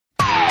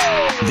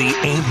The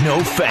Ain't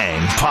No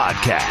Fang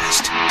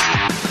podcast.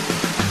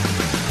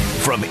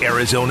 From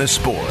Arizona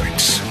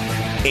Sports,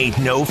 Ain't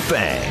No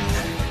Fang.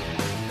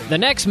 The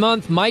next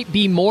month might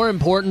be more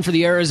important for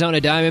the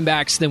Arizona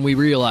Diamondbacks than we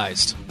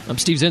realized. I'm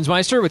Steve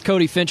Zinsmeister with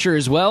Cody Fincher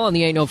as well on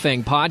the Ain't No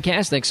Fang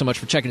podcast. Thanks so much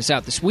for checking us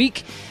out this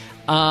week.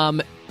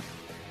 The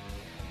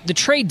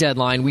trade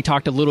deadline we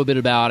talked a little bit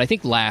about, I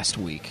think, last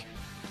week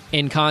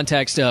in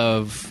context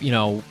of,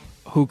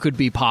 who could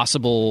be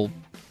possible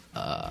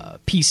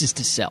pieces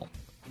to sell.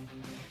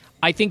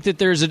 I think that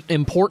there's an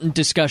important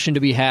discussion to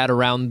be had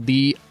around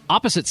the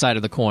opposite side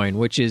of the coin,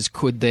 which is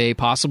could they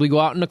possibly go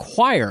out and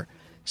acquire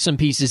some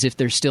pieces if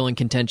they're still in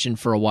contention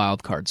for a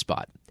wild card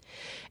spot.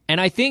 And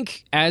I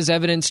think, as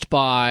evidenced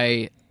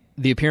by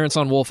the appearance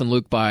on Wolf and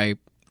Luke by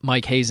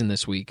Mike Hazen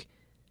this week,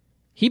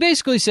 he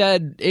basically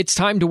said it's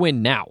time to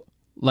win now.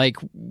 Like,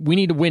 we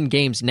need to win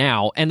games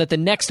now, and that the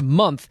next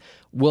month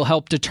will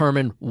help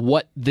determine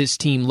what this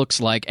team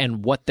looks like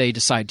and what they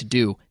decide to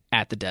do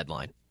at the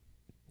deadline.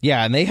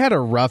 Yeah, and they had a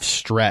rough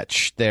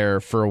stretch there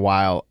for a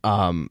while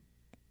on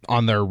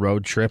their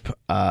road trip.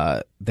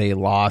 They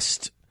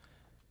lost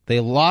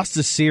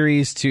the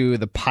series to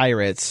the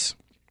Pirates,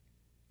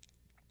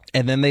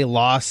 and then they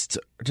lost.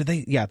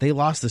 They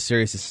lost the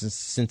series to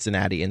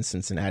Cincinnati in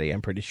Cincinnati,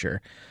 I'm pretty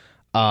sure.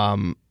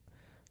 The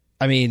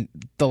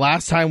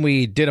last time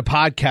we did a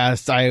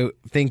podcast, I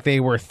think they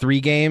were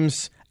 3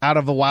 games out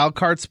of the wild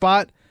card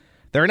spot.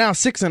 They're now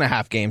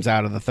 6.5 games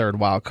out of the third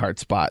wild card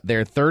spot.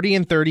 They're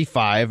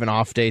 30-35, an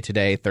off day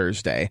today,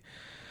 Thursday.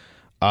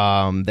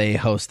 They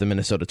host the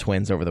Minnesota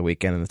Twins over the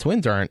weekend, and the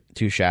Twins aren't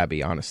too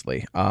shabby,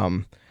 honestly.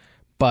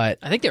 But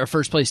I think they're a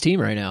first-place team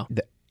right now.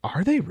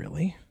 Are they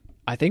really?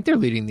 I think they're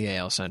leading the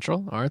AL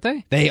Central, aren't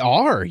they? They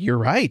are. You're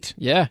right.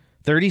 Yeah.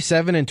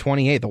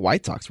 37-28. The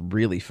White Sox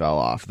really fell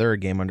off. They're a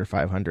game under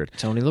 500.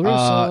 Tony La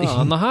Russa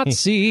on the hot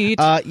seat.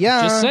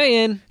 Yeah. Just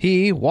saying.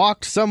 He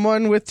walked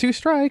someone with 2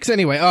 strikes.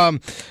 Anyway,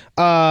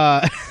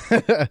 but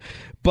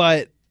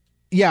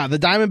yeah, the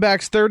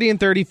Diamondbacks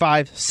 30-35,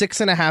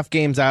 6.5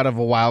 games out of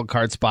a wild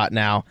card spot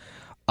now.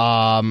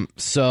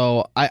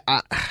 So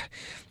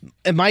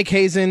and Mike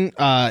Hazen,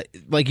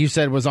 like you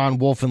said, was on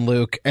Wolf and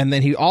Luke, and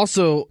then he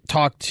also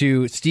talked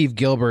to Steve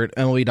Gilbert,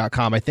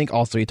 MLB.com. I think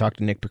also he talked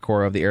to Nick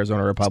Pecora of the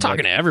Arizona Republic. He's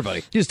talking to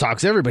everybody. He just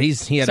talks to everybody.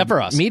 He had Except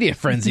for us. Media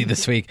frenzy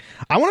this week.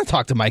 I want to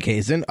talk to Mike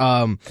Hazen.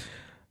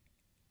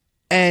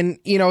 And,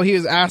 he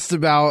was asked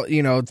about,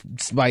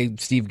 by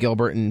Steve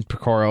Gilbert and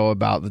Pecora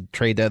about the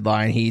trade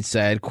deadline. He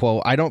said,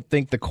 quote, "I don't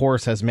think the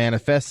course has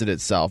manifested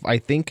itself. I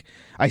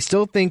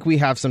still think we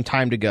have some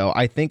time to go.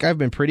 I think I've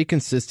been pretty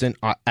consistent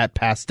at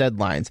past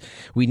deadlines.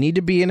 We need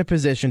to be in a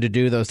position to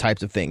do those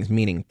types of things,"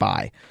 meaning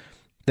buy.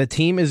 "The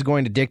team is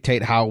going to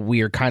dictate how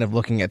we are kind of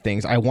looking at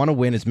things. I want to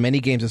win as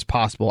many games as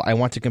possible. I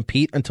want to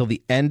compete until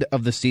the end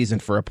of the season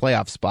for a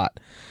playoff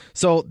spot."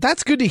 So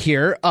that's good to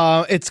hear.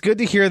 It's good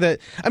to hear that.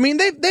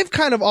 They've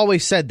kind of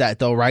always said that,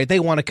 though, right?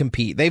 They want to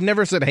compete. They've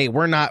never said, "Hey,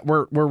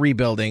 we're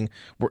rebuilding,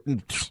 we're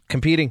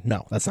competing."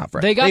 No, that's not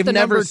right. They got the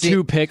number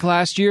 2 pick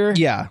last year.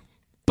 Yeah,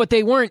 but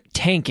they weren't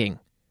tanking.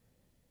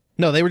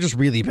 No, they were just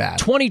really bad.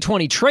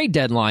 2020 trade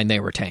deadline, they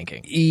were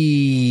tanking.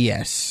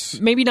 Yes.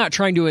 Maybe not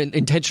trying to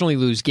intentionally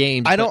lose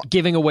games, but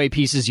giving away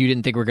pieces you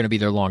didn't think were going to be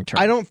there long term.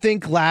 I don't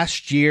think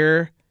last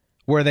year,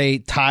 where they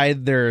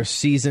tied their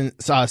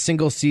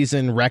single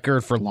season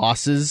record for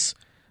losses,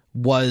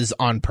 was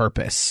on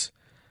purpose.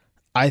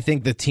 I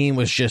think the team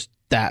was just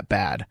that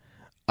bad.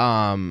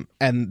 And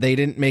they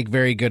didn't make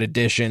very good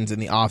additions in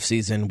the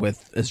offseason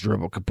with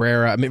Asdrubal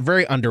Cabrera.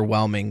 Very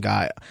underwhelming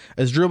guy.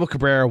 Asdrubal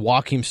Cabrera,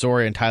 Joakim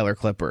Soria, and Tyler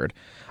Clippard.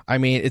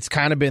 It's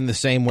kind of been the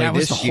same way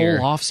this year.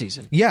 That was the whole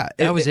offseason. Yeah.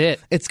 That was it.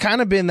 It's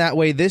kind of been that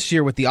way this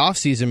year with the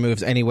offseason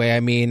moves anyway.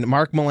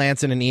 Mark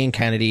Melancon and Ian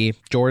Kennedy,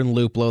 Jordan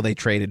Luplow they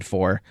traded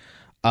for.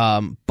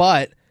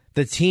 But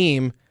the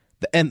team,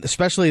 and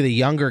especially the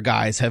younger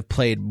guys, have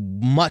played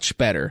much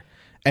better.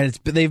 And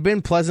they've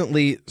been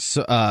pleasantly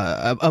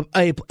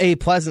a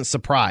pleasant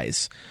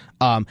surprise.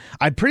 I'm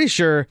pretty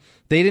sure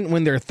they didn't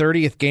win their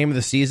 30th game of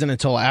the season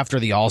until after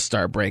the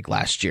All-Star break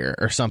last year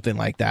or something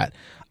like that.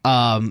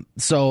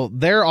 So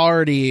they're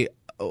already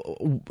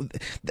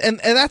and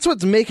that's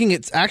what's making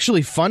it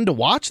actually fun to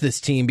watch this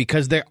team,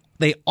 because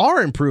they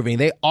are improving.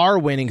 They are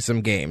winning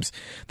some games.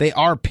 They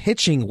are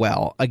pitching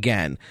well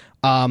again.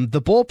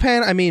 The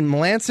bullpen,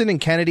 Melancon and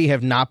Kennedy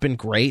have not been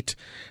great.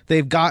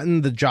 They've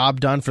gotten the job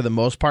done for the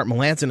most part.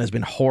 Melancon has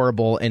been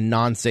horrible in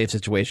non-safe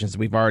situations.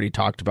 We've already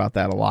talked about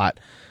that a lot.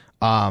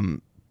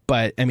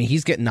 But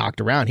he's getting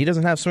knocked around. He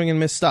doesn't have swing and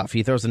miss stuff.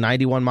 He throws a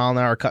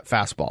 91-mile-an-hour cut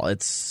fastball.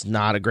 It's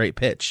not a great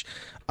pitch.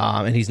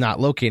 And he's not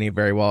locating it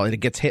very well, and it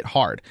gets hit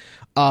hard.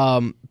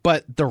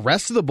 But the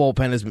rest of the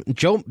bullpen is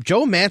Joe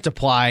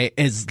Mantiply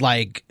is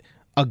like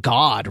a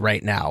god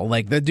right now.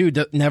 Like, the dude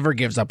never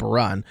gives up a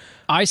run.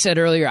 I said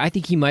earlier, I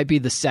think he might be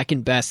the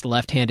second best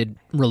left-handed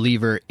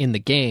reliever in the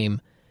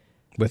game.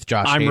 With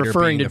Josh Hader. I'm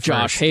referring to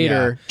Josh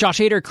Hader. Yeah. Josh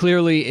Hader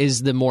clearly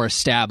is the more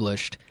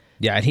established.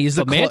 Yeah, and he's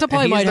the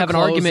Mantiply might have an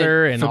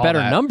argument for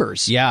better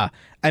numbers. Yeah.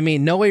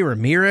 Noe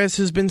Ramirez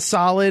has been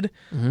solid.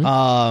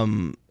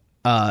 Mm-hmm.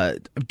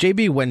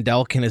 JB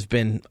Wendelken has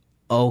been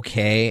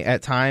okay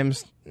at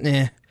times.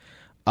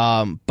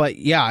 But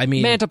yeah, I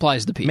mean,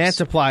 Mantiplies the piece.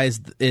 Mantiplies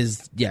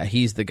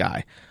he's the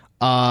guy.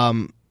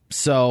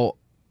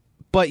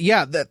 But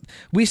yeah, that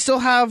we still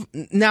have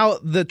now.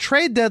 The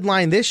trade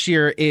deadline this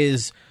year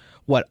is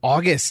what,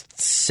 August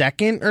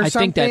 2nd or something? I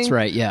think that's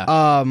right.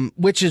 Yeah.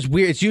 Which is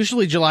weird. It's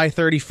usually July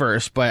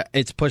 31st, but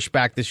it's pushed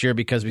back this year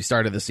because we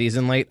started the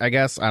season late. I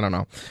guess, I don't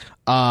know.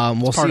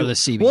 We'll part see. Of the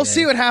CBA. We'll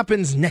see what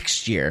happens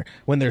next year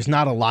when there's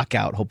not a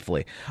lockout.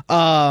 Hopefully,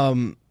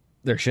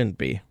 there shouldn't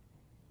be.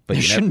 But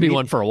there shouldn't be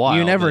one for a while.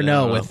 You never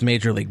know with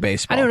Major League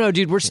Baseball. I don't know,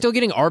 dude. We're still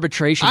getting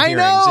arbitration hearings.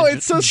 I know,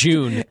 it's so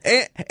June.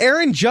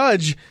 Aaron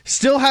Judge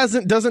still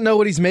doesn't know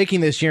what he's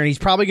making this year, and he's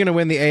probably going to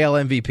win the AL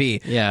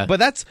MVP. Yeah, but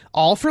that's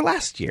all for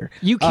last year.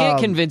 You can't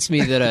convince me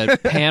that a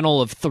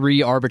panel of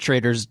 3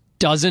 arbitrators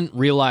doesn't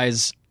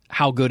realize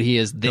how good he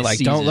is this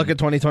season. Don't look at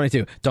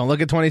 2022. Don't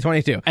look at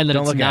 2022. And then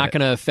it's not going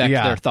to affect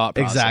their thought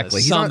process.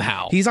 Exactly.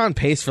 Somehow. He's on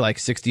pace for like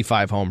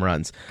 65 home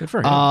runs. Good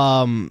for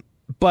him.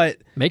 But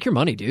make your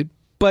money, dude.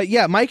 But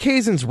yeah, Mike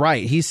Hazen's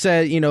right. He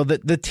said,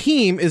 that the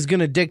team is going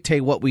to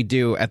dictate what we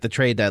do at the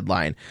trade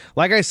deadline.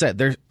 Like I said,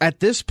 there's at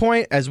this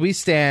point, as we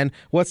stand,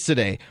 what's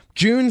today?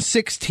 June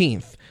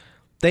 16th.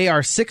 They are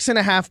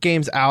 6.5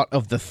 games out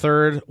of the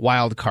 3rd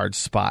wild card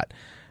spot.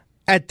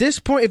 At this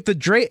point, if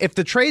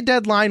the trade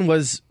deadline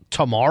was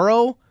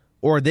tomorrow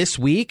or this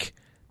week,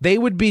 they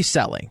would be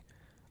selling.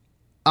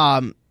 I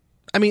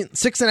mean,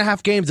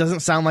 6.5 games doesn't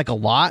sound like a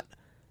lot,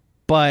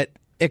 but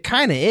it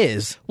kind of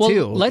is,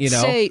 too.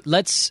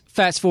 Let's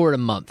fast forward a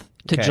month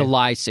to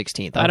July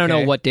 16th. I don't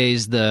know what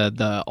days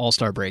the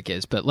All-Star break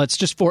is, but let's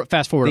just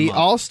fast forward a month. The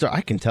All-Star, I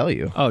can tell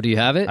you. Oh, do you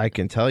have it? I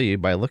can tell you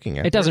by looking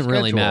at it. It doesn't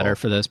really matter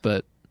for this,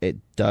 but... It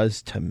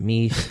does to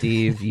me,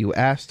 Steve. You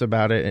asked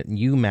about it, and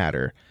you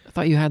matter. I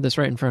thought you had this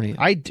right in front of you.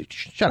 I do.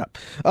 Shut up.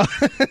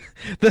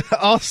 The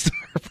All-Star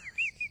break.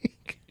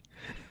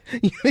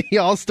 The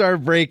All-Star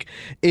break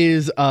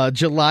is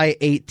July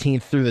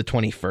 18th through the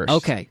 21st.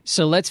 Okay,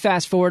 so let's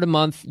fast forward a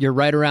month. You're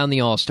right around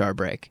the All-Star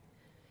break.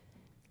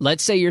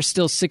 Let's say you're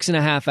still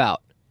 6.5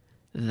 out.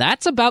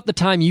 That's about the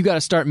time you got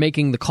to start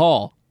making the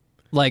call.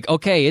 Like,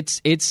 okay,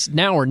 it's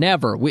now or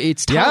never.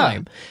 It's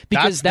time.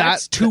 Because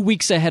that's 2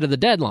 weeks ahead of the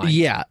deadline.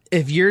 Yeah.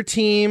 If your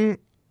team...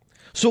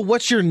 So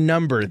what's your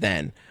number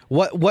then?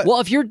 What? Well,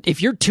 if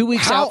you're 2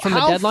 weeks out from the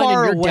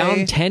deadline and you're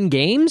down 10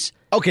 games...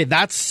 Okay,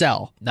 that's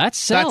sell. That's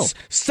sell.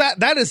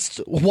 That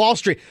is Wall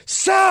Street.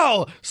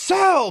 Sell,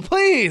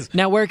 please.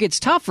 Now, where it gets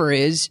tougher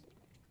is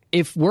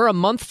if we're a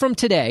month from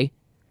today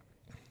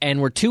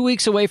and we're 2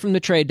 weeks away from the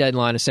trade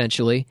deadline,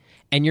 essentially,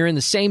 and you're in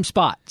the same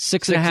spot,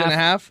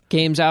 6.5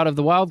 games out of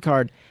the wild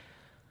card,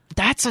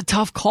 that's a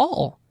tough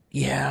call.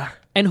 Yeah.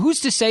 And who's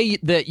to say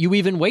that you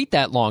even wait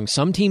that long?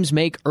 Some teams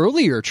make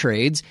earlier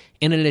trades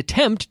in an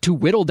attempt to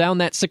whittle down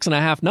that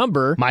 6.5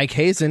 number. Mike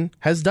Hazen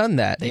has done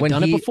that. They've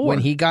done it before. When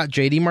he got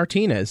JD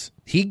Martinez.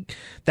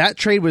 That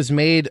trade was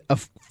made a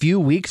few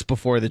weeks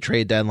before the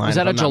trade deadline. Was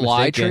that a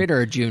July trade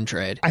or a June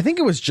trade? I think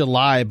it was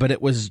July, but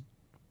it was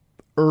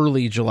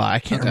early July. I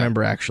can't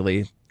remember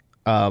actually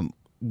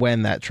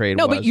when that trade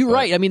was. No, but you're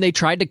right. I mean, they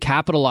tried to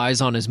capitalize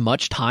on as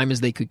much time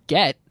as they could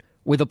get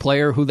with a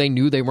player who they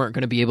knew they weren't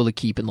going to be able to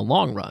keep in the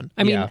long run.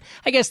 I mean,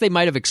 I guess they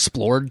might have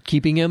explored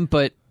keeping him,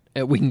 but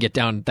we can get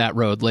down that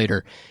road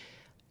later.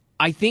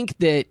 I think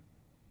that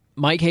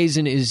Mike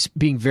Hazen is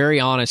being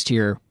very honest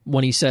here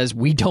when he says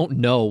we don't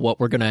know what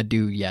we're going to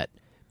do yet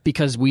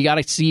because we got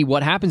to see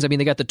what happens. I mean,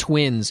 they got the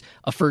Twins,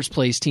 a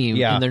first-place team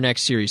in their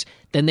next series.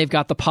 Then they've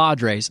got the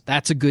Padres.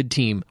 That's a good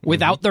team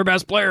without their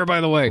best player,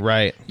 by the way.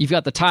 Right. You've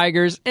got the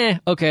Tigers.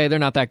 Okay, they're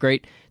not that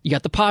great. You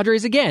got the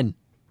Padres again.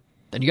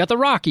 Then you got the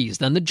Rockies.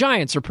 Then the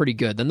Giants are pretty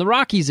good. Then the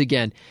Rockies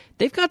again.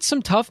 They've got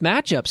some tough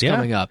matchups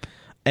coming up.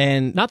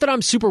 And not that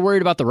I'm super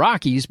worried about the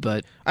Rockies,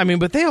 but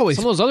but they always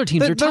some of those other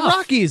teams are tough. The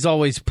Rockies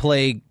always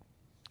play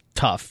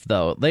tough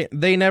though.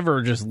 They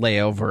never just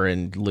lay over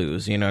and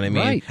lose. You know what I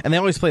mean? Right. And they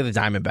always play the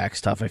Diamondbacks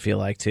tough. I feel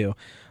like too.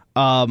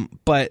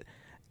 But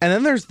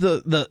then there's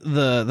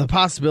the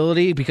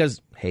possibility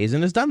because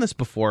Hazen has done this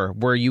before,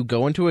 where you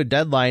go into a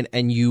deadline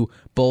and you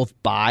both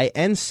buy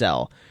and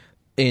sell.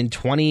 In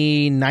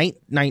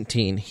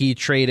 2019, he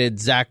traded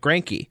Zach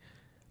Greinke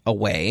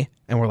away,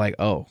 and we're like,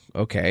 oh,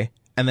 okay.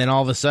 And then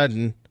all of a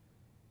sudden,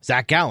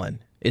 Zach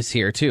Gallen is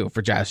here, too,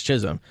 for Jazz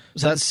Chisholm.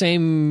 So that's the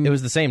same... It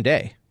was the same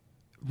day.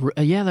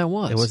 Yeah, that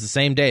was. It was the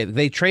same day.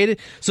 They traded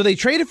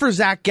for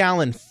Zach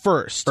Gallen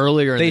first.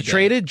 Earlier in the day. They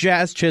traded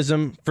Jazz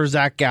Chisholm for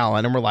Zach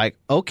Gallen, and we're like,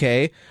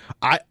 okay.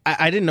 I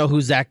didn't know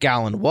who Zach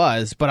Gallen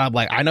was, but I'm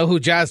like, I know who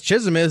Jazz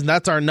Chisholm is, and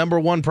that's our number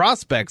one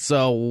prospect.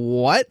 So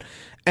what?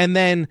 And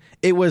then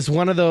it was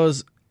one of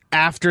those,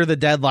 after the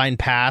deadline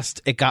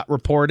passed, it got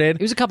reported.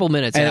 It was a couple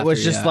minutes and after, it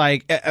was just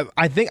like,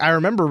 I think I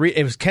remember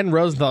it was Ken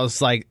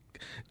Rosenthal's like,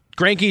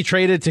 Greinke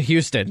traded to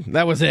Houston.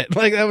 That was it.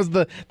 Like that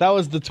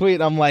was the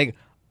tweet. I'm like,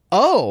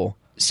 oh.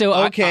 So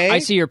okay. I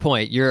see your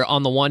point. You're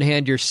on the one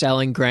hand, you're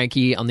selling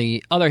Greinke. On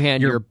the other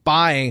hand, you're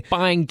buying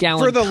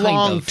Gallen for the kind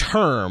long of.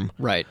 term.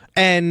 Right.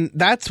 And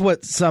that's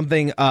what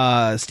something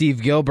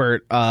Steve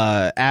Gilbert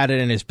added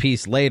in his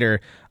piece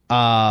later.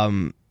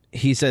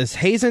 He says,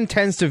 Hazen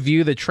tends to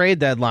view the trade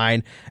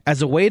deadline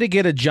as a way to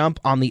get a jump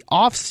on the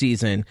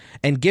offseason,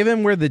 and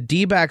given where the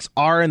D-backs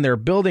are in their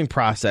building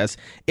process,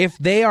 if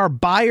they are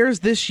buyers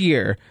this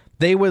year,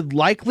 they would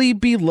likely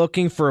be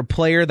looking for a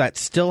player that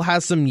still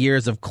has some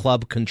years of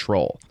club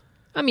control.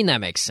 I mean,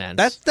 that makes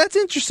sense. That's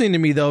interesting to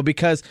me, though,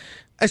 because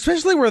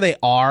especially where they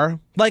are,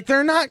 like,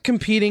 they're not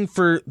competing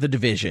for the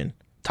division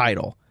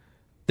title.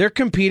 They're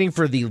competing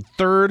for the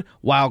third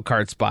wild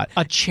card spot.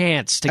 A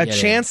chance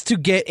to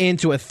get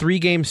into a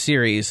 3-game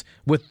series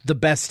with the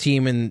best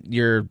team in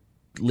your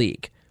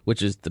league,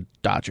 which is the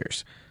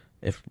Dodgers.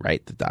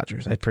 The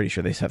Dodgers. I'm pretty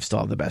sure they still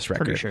have the best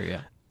record. Pretty sure,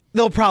 yeah.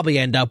 They'll probably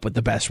end up with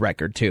the best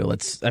record too.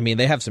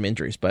 They have some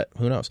injuries, but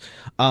who knows?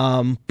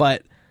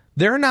 But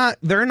they're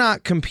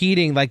not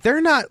competing, like they're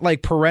not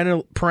like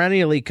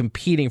perennially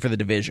competing for the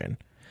division.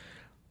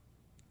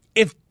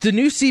 If the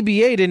new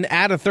CBA didn't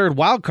add a third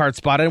wild card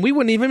spot, and we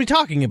wouldn't even be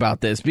talking about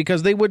this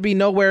because they would be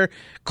nowhere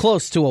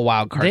close to a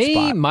wild card spot.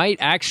 They might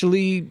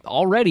actually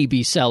already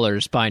be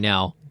sellers by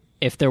now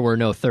if there were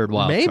no third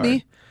wild card.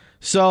 Maybe.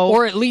 So,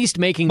 or at least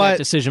making that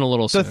decision a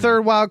little sooner. The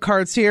third wild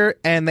card's here,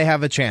 and they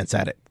have a chance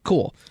at it.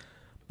 Cool.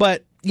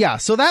 But, yeah,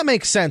 so that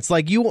makes sense.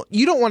 Like, you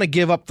don't want to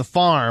give up the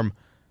farm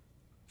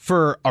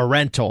for a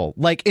rental.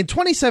 Like, in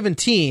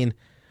 2017,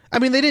 I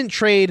mean, they didn't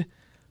trade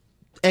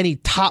any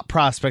top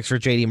prospects for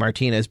JD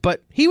Martinez,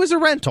 but he was a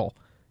rental.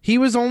 He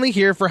was only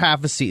here for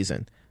half a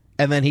season,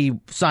 and then he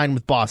signed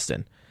with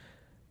Boston.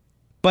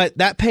 But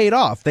that paid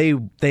off. They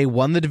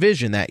won the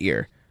division that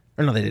year.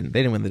 Or no, they didn't.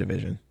 They didn't win the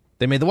division.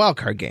 They made the wild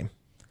card game.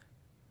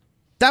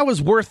 That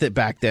was worth it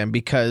back then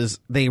because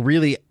they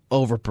really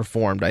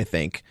overperformed, I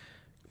think.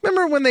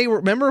 Remember when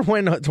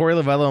Torey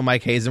Lovullo and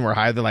Mike Hazen were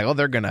hired? They're like, oh,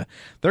 they're gonna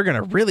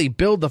really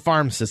build the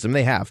farm system.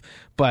 They have,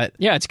 but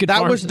yeah, it's good.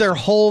 That was their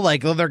whole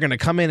like, oh, they're gonna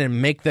come in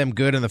and make them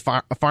good in the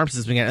farm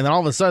system again. And then all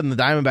of a sudden, the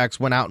Diamondbacks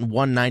went out and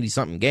won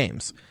 90-something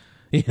games.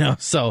 You know,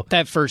 so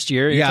that first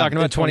year, you're talking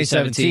about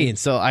 2017.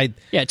 So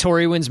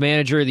Torey wins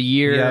Manager of the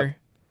Year.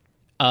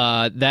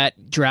 Yep.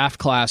 That draft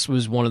class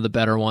was one of the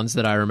better ones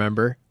that I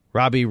remember.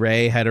 Robbie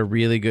Ray had a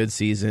really good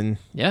season.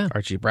 Yeah.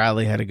 Archie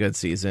Bradley had a good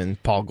season.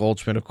 Paul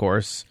Goldschmidt, of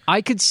course.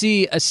 I could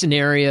see a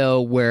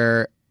scenario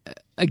where,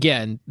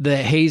 again, the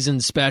Hazen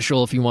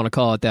special, if you want to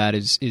call it that,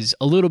 is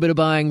a little bit of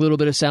buying, a little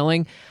bit of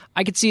selling.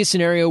 I could see a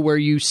scenario where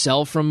you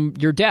sell from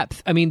your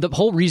depth. I mean, the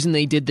whole reason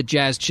they did the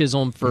Jazz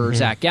Chisholm for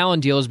Zach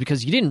Gallen deal is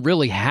because you didn't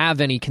really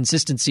have any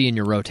consistency in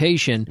your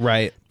rotation.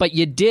 Right. But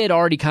you did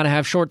already kind of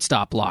have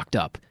shortstop locked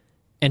up.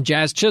 And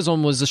Jazz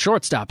Chisholm was the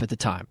shortstop at the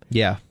time.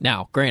 Yeah.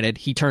 Now, granted,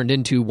 he turned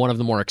into one of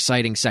the more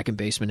exciting second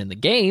basemen in the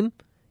game.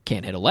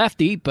 Can't hit a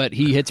lefty, but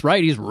he hits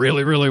righties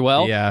really, really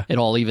well. Yeah. It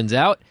all evens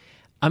out.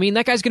 I mean,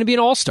 that guy's going to be an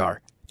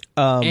all-star.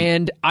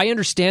 And I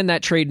understand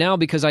that trade now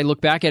because I look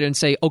back at it and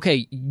say,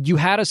 okay, you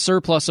had a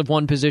surplus of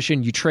one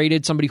position. You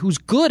traded somebody who's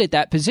good at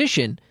that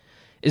position,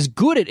 is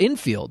good at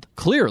infield,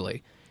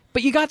 clearly.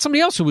 But you got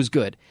somebody else who was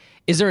good.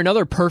 Is there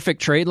another perfect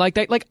trade like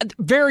that? Like,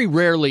 very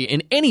rarely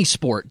in any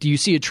sport do you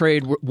see a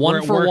trade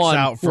one for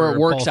one where it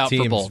works out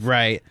for both.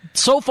 Right.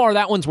 So far,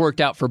 that one's worked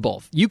out for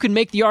both. You can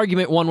make the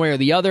argument one way or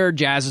the other.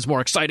 Jazz is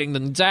more exciting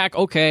than Zach.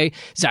 Okay.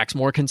 Zach's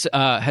more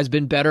has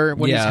been better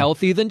when he's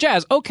healthy than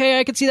Jazz. Okay,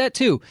 I could see that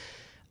too.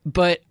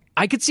 But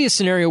I could see a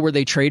scenario where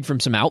they trade from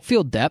some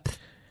outfield depth.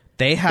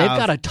 They've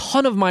got a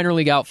ton of minor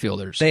league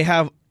outfielders. They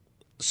have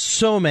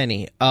so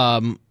many.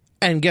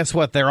 And guess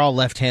what? They're all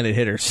left-handed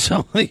hitters.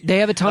 So they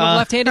have a ton of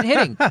left-handed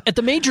hitting at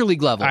the major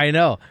league level. I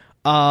know.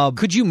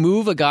 Could you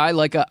move a guy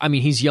like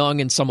he's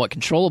young and somewhat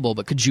controllable,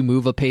 but could you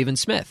move a Pavin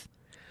Smith?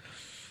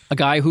 A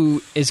guy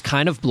who is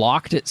kind of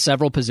blocked at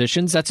several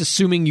positions. That's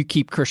assuming you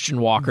keep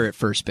Christian Walker at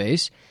first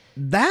base.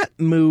 That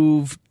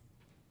move,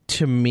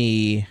 to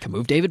me... Could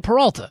move David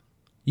Peralta.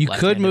 You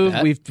could move...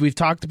 We've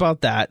talked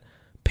about that.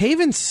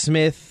 Pavin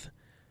Smith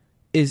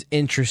is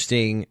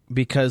interesting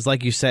because,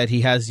 like you said,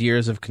 he has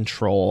years of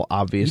control,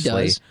 obviously.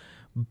 He does.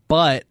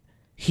 But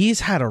he's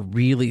had a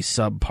really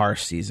subpar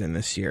season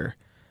this year.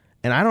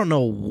 And I don't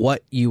know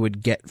what you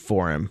would get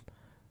for him.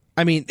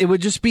 I mean, it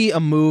would just be a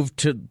move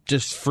to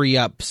just free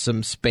up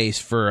some space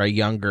for a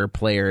younger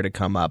player to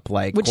come up.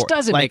 Which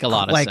doesn't make a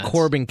lot of sense. Like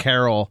Corbin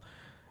Carroll.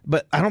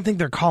 But I don't think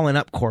they're calling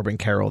up Corbin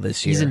Carroll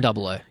this year. He's in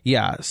AA.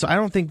 Yeah, so I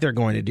don't think they're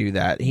going to do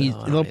that.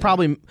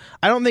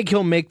 I don't think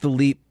he'll make the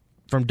leap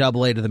from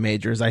AA to the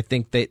majors. I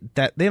think that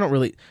they don't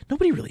really...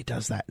 Nobody really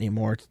does that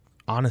anymore,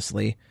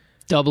 honestly.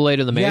 AA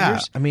to the majors? Yeah,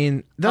 I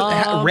mean,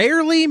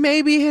 rarely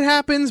maybe it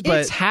happens,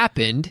 but... It's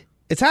happened.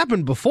 It's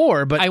happened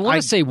before, but... I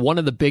want to say one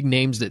of the big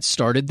names that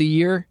started the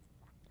year,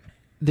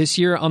 this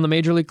year on the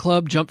Major League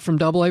Club, jumped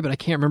from AA, but I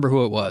can't remember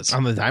who it was.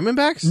 On the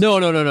Diamondbacks? No.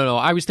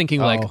 I was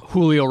thinking like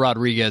Julio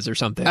Rodriguez or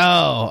something.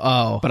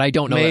 Oh. But I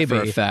don't know that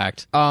for a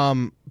fact.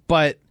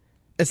 But...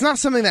 it's not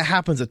something that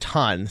happens a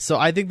ton. So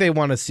I think they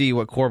want to see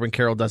what Corbin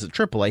Carroll does at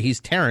AAA. He's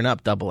tearing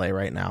up AA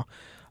right now.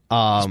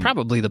 He's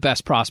probably the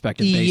best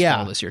prospect in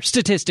baseball this year,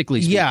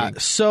 statistically speaking. Yeah,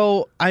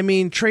 so, I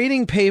mean,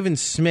 trading Pavin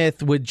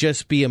Smith would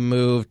just be a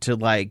move to,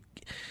 like,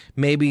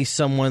 maybe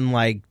someone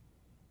like,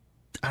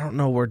 I don't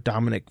know where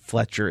Dominic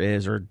Fletcher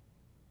is or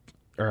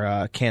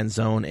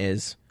Canzone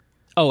is.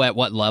 Oh, at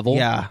what level?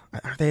 Yeah.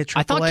 Are they at AAA?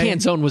 I thought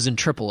Canzone was in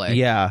AAA.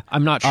 Yeah.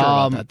 I'm not sure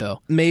about that,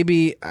 though.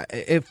 Maybe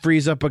it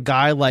frees up a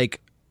guy like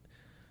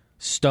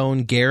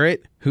Stone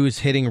Garrett, who's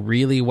hitting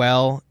really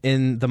well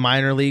in the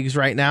minor leagues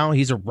right now.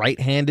 He's a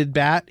right-handed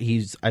bat.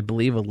 He's, I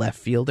believe, a left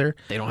fielder.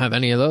 They don't have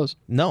any of those.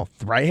 No,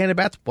 right-handed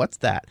bats? What's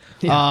that?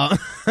 Yeah.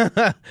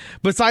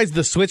 Besides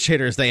the switch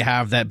hitters they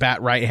have that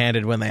bat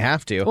right-handed when they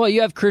have to. Well,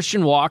 you have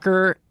Christian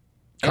Walker.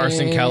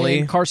 Carson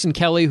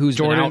Kelly, who's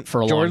been out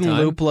for a long time.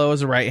 Jordan Luplow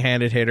is a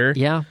right-handed hitter.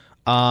 Yeah,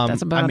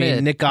 that's about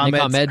it. Nick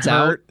Ahmed's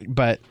hurt, out.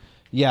 But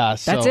yeah,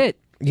 so, that's it.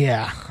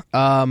 Yeah,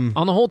 on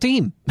the whole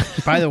team.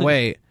 By the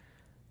way,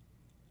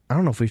 I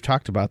don't know if we've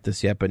talked about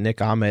this yet, but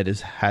Nick Ahmed has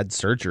had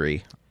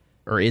surgery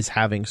or is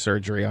having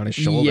surgery on his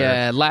shoulder.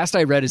 Yeah, last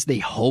I read is they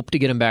hope to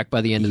get him back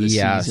by the end of the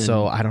season. Yeah,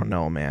 so I don't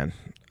know, man.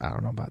 I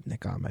don't know about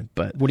Nick Ahmed,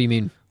 but what do you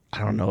mean? I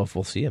don't know if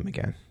we'll see him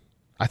again.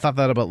 I thought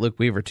that about Luke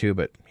Weaver too,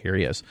 but here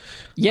he is.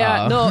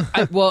 Yeah,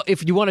 well,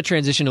 if you want to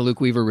transition to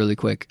Luke Weaver really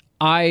quick,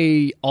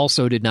 I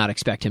also did not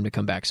expect him to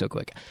come back so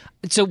quick.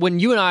 So when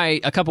you and I,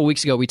 a couple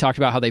weeks ago, we talked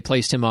about how they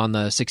placed him on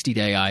the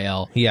 60-day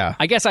IL. Yeah.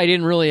 I guess I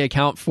didn't really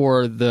account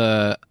for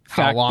the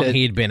fact how long that,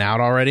 he'd been out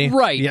already.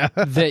 Right. Yeah.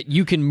 That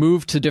you can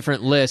move to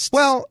different lists.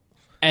 Well,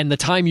 and the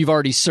time you've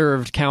already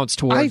served counts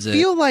towards it. I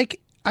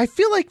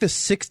feel like the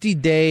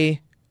 60-day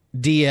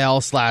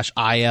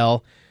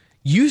DL/IL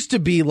used to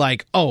be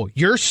like, oh,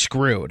 you're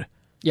screwed.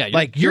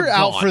 Yeah, you're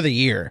out for the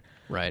year.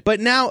 Right. But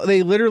now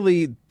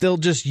they'll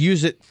just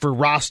use it for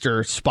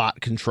roster spot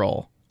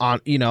control. I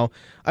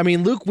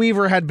mean, Luke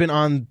Weaver had been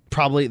on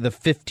probably the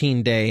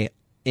 15-day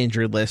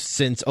injured list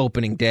since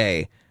opening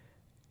day.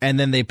 And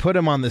then they put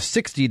him on the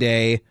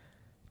 60-day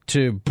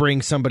to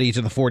bring somebody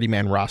to the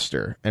 40-man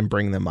roster and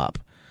bring them up.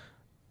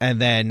 And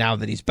then now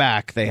that he's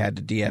back, they had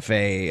to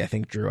DFA, I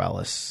think, Drew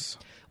Ellis.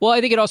 Well, I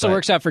think it also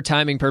works out for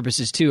timing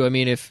purposes, too. I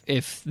mean,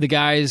 if the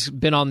guy's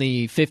been on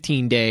the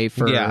 15-day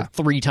for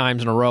 3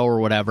 times in a row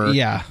or whatever,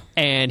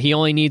 and he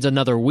only needs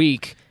another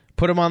week,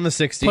 put him on the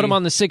 60. Put him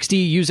on the 60,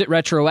 use it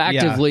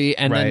retroactively,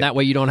 and then that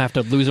way you don't have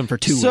to lose him for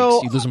 2 weeks.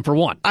 You lose him for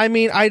 1. I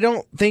mean, I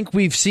don't think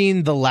we've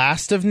seen the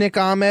last of Nick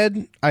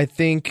Ahmed. I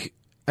mean,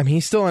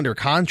 he's still under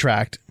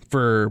contract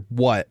for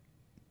what?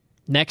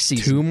 Next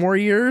season. 2 more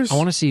years? I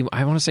want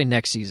to say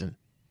next season.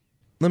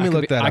 Let me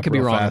look that up. I could be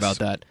wrong fast. about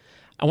that.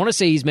 I want to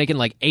say he's making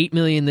like $8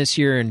 million this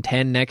year and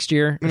 $10 next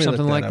year or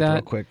something like that.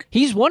 Real quick.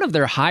 He's one of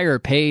their higher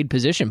paid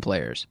position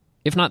players,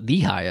 if not the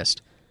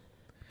highest,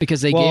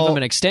 because they gave him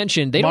an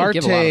extension. They don't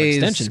give a lot of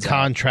extensions. Marte's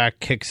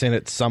contract kicks in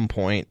at some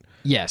point.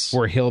 Yes,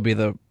 where he'll be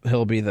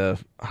the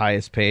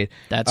highest paid.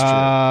 That's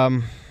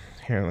true.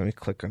 Here, let me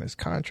click on his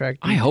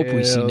contract details. I hope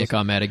we see Nick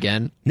Ahmed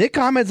again. Nick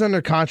Ahmed's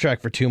under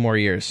contract for 2 more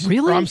years.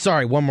 Really? Or, I'm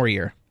sorry, 1 more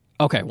year.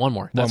 Okay, 1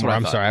 more. That's one more.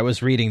 I'm sorry. I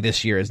was reading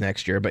this year as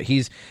next year, but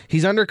he's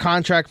under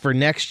contract for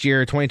next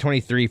year,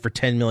 2023, for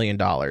 $10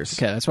 million. Okay,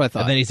 that's what I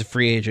thought. And then he's a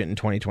free agent in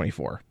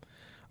 2024.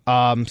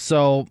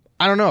 So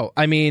I don't know.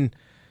 I mean,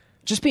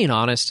 just being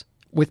honest,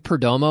 with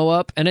Perdomo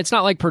up, and it's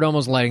not like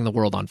Perdomo's lighting the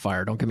world on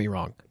fire. Don't get me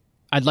wrong.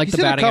 I'd like the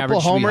batting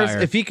average to be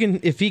higher.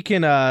 If he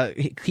can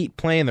keep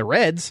playing the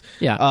Reds.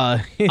 Yeah,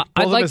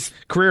 both of his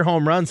career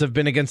home runs have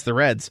been against the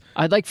Reds.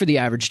 I'd like for the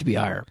average to be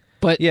higher,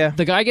 but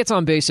the guy gets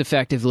on base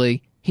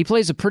effectively. He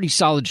plays a pretty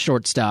solid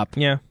shortstop.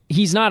 Yeah.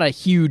 He's not a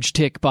huge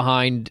tick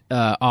behind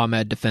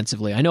Ahmed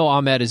defensively. I know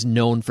Ahmed is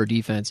known for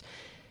defense.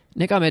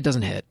 Nick Ahmed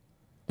doesn't hit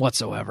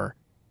whatsoever.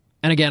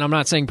 And again, I'm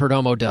not saying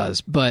Perdomo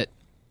does, but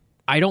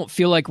I don't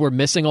feel like we're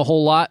missing a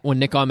whole lot when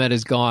Nick Ahmed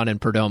is gone and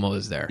Perdomo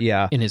is there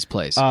in his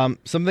place.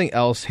 Something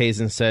else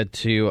Hazen said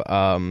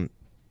to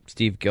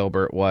Steve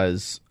Gilbert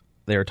was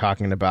they were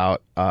talking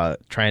about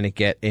trying to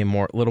get a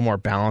little more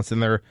balance in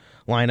their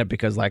lineup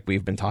because, like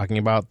we've been talking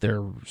about,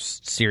 they're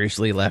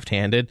seriously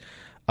left-handed.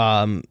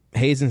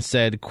 Hazen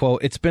said,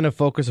 quote, "It's been a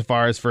focus of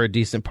ours for a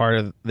decent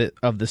part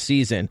of the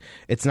season.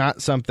 It's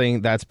not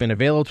something that's been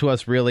available to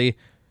us really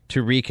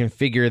to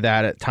reconfigure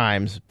that at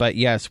times. But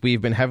yes, we've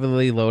been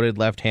heavily loaded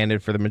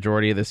left-handed for the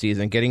majority of the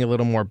season. Getting a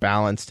little more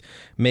balanced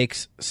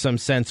makes some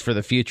sense for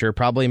the future.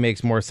 Probably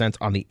makes more sense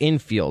on the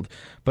infield.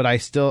 But I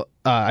still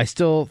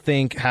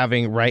think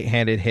having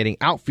right-handed hitting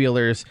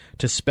outfielders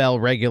to spell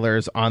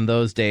regulars on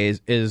those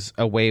days is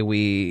a way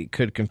we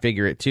could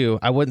configure it too.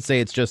 I wouldn't say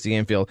it's just the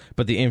infield,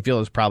 but the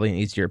infield is probably an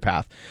easier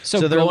path.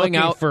 So they're looking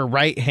out for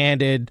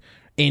right-handed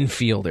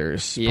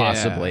infielders,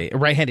 possibly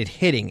right-handed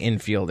hitting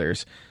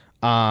infielders.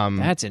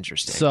 That's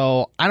interesting.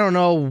 So I don't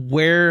know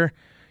where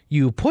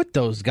you put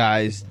those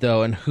guys,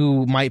 though, and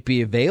who might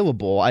be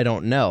available. I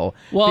don't know.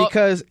 Well,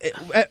 because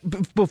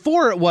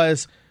before it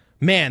was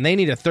man, they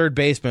need a third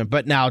baseman.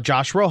 But now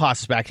Josh Rojas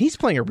is back. He's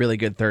playing a really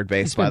good third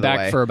base, by the way. He's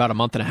been back for about a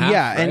month and a half.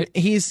 Yeah, right? and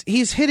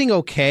he's hitting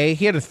okay.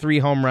 He had a 3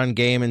 home run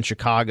game in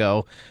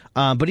Chicago,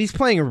 but he's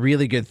playing a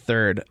really good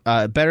third,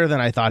 better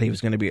than I thought he was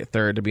going to be at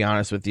third, to be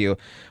honest with you.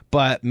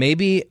 But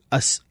maybe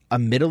a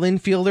middle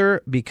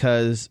infielder,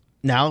 because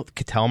now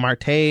Ketel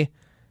Marte,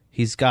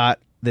 he's got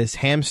this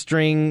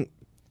hamstring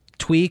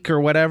tweak or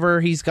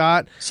whatever he's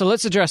got. So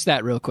let's address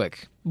that real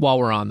quick while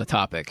we're on the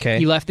topic. Okay.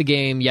 He left the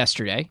game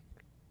yesterday.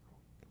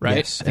 Right?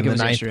 Yes, in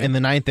the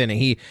ninth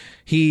inning.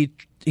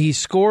 He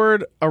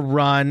scored a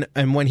run,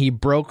 and when he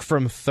broke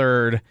from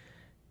third,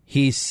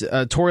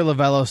 Torey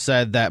Lovello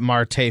said that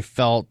Marte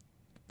felt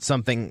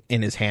something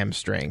in his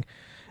hamstring.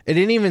 It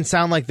didn't even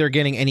sound like they're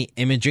getting any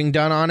imaging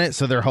done on it,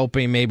 so they're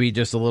hoping maybe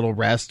just a little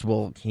rest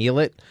will heal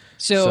it.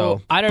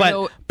 So I don't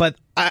know. But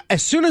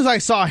as soon as I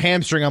saw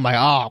hamstring, I'm like,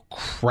 oh,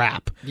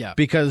 crap. Yeah.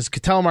 Because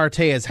Ketel Marte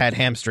has had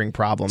hamstring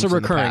problems. It's a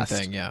recurring in the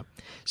past. thing, yeah.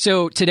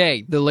 So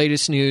today, the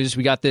latest news,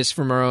 we got this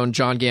from our own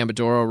John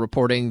Gambadoro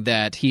reporting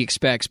that he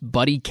expects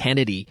Buddy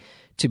Kennedy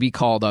to be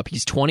called up.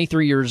 He's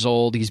 23 years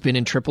old. He's been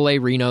in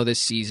AAA Reno this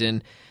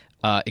season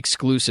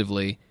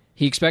exclusively.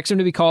 He expects him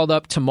to be called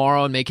up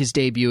tomorrow and make his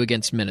debut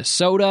against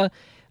Minnesota.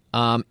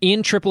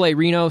 In AAA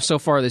Reno so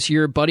far this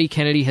year, Buddy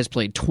Kennedy has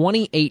played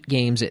 28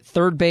 games at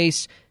third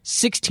base,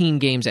 16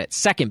 games at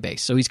second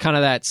base. So he's kind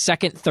of that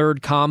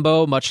second-third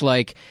combo, much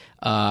like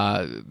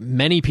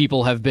many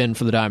people have been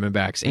for the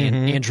Diamondbacks. And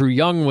Andrew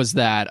Young was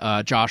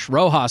that. Josh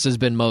Rojas has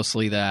been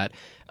mostly that.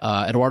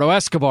 Eduardo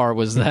Escobar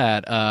was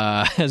that.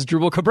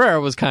 Asdrubal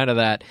Cabrera was kind of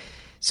that.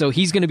 So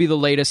he's going to be the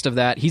latest of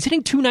that. He's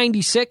hitting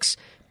 .296,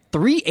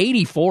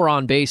 .384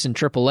 on base in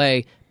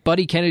AAA.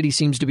 Buddy Kennedy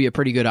seems to be a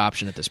pretty good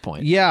option at this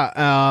point.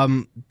 Yeah,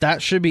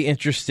 that should be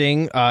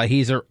interesting.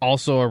 He's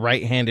also a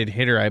right-handed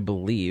hitter, I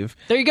believe.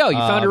 There you go. You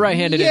found a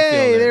right-handed yay,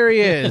 infielder. There he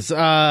is.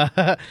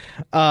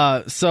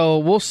 So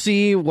we'll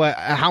see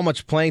how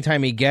much playing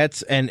time he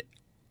gets, and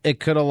it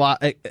could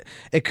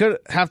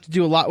have to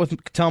do a lot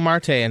with Ketel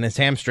Marte and his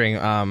hamstring.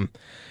 It'd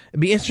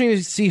be interesting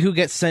to see who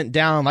gets sent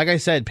down. Like I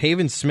said,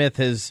 Pavin Smith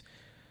has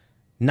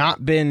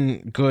not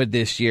been good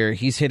this year.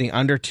 He's hitting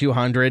under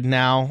 200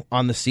 now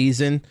on the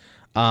season.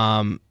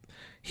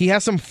 He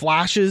has some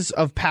flashes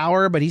of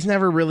power, but he's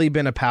never really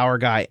been a power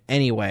guy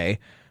anyway.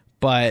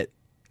 But,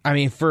 I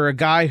mean, for a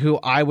guy who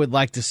I would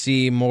like to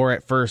see more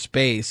at first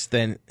base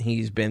than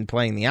he's been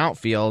playing the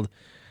outfield,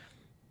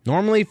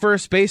 normally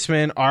first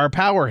basemen are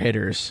power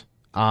hitters.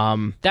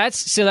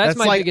 That's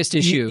my biggest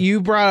issue.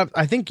 You brought up,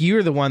 I think you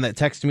were the one that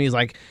texted me, is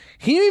like,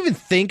 can you even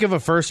think of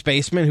a first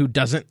baseman who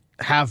doesn't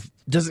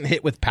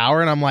hit with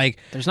power? And I'm like,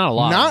 there's not a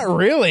lot. Not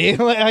really.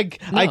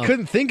 I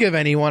couldn't think of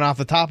anyone off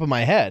the top of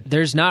my head.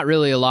 There's not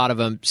really a lot of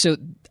them. So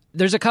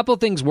there's a couple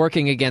things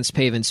working against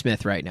Pavin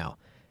Smith right now.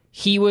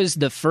 He was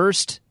the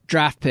first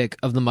draft pick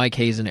of the Mike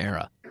Hazen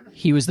era.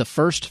 He was the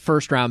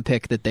first round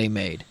pick that they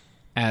made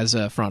as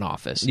a front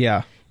office.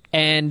 Yeah.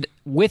 And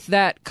with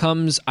that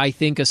comes, I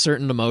think, a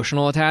certain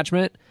emotional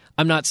attachment.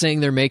 I'm not saying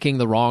they're making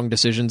the wrong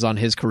decisions on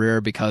his career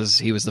because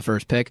he was the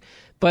first pick,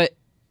 but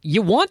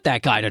you want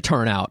that guy to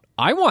turn out.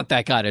 I want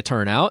that guy to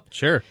turn out.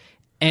 Sure.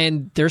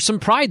 And there's some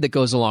pride that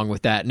goes along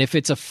with that. And if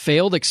it's a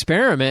failed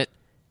experiment,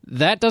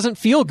 that doesn't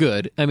feel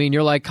good. I mean,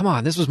 you're like, come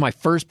on, this was my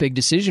first big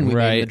decision we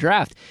made in the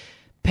draft.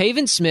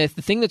 Pavin Smith,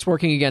 the thing that's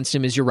working against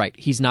him is, you're right,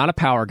 he's not a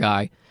power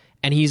guy,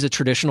 and he's a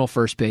traditional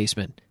first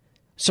baseman.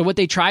 So what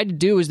they tried to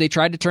do is they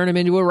tried to turn him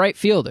into a right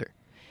fielder.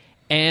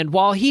 And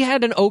while he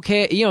had an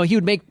okay, he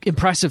would make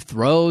impressive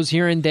throws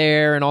here and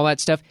there and all that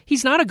stuff,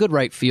 he's not a good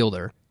right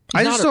fielder.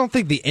 I just don't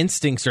think the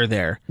instincts are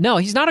there. No,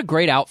 he's not a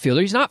great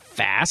outfielder. He's not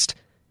fast.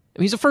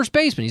 He's a first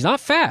baseman. He's not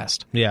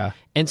fast. Yeah.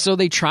 And so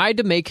they tried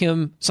to make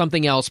him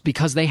something else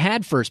because they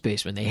had first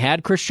baseman. They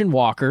had Christian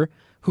Walker,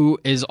 who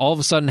is all of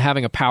a sudden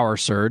having a power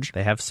surge.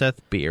 They have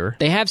Seth Beer.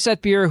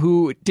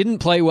 Who didn't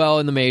play well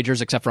in the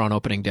majors except for on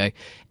opening day.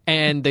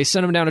 And they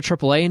sent him down to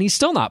AAA, and he's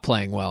still not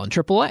playing well in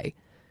AAA.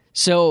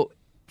 So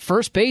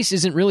first base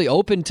isn't really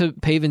open to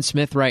Pavin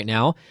Smith right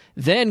now.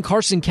 Then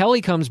Carson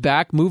Kelly comes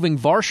back, moving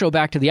Varsho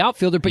back to the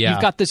outfielder, but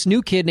you've got this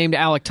new kid named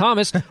Alec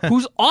Thomas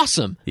who's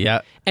awesome.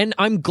 Yeah. And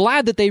I'm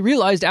glad that they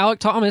realized Alec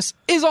Thomas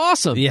is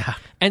awesome. Yeah.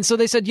 And so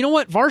they said, you know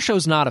what?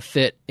 Varsho's not a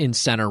fit in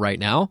center right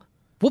now.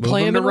 We'll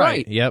play him in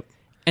right. Yep.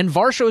 And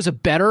Varsho is a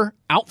better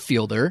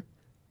outfielder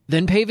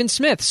than Pavin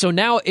Smith. So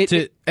now it's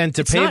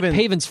not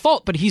Pavin's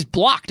fault, but he's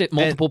blocked at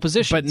multiple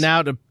positions. But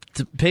now to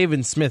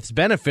Pavin Smith's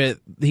benefit,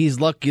 he's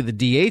lucky the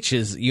DH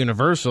is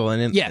universal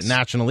and in the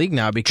National League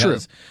now,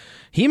 because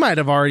he might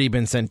have already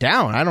been sent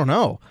down. I don't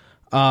know.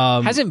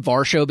 Hasn't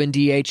Varsho been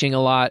DHing a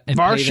lot? And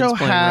Varsho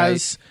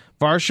has.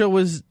 Right? Varsho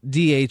was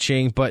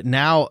DHing, but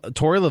now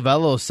Torey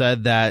Lovello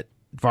said that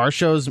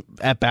Varsho's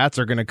at-bats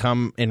are going to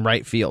come in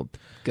right field.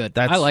 Good.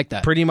 That's I like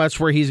that. Pretty much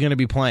where he's going to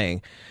be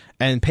playing.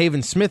 And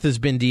Pavin Smith has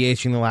been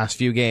DHing the last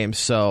few games,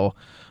 so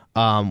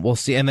we'll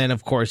see. And then,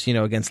 of course,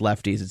 against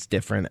lefties, it's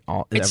different.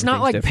 It's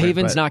not like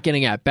Pavin's not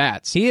getting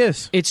at-bats. He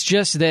is. It's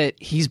just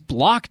that he's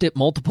blocked at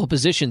multiple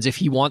positions. If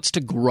he wants to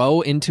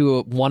grow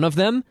into one of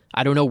them,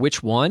 I don't know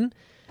which one,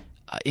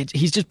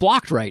 he's just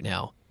blocked right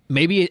now.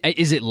 Maybe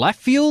is it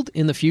left field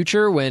in the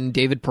future when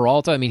David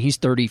Peralta? I mean, he's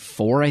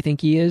 34, I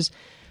think he is.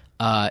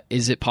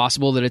 Is it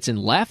possible that it's in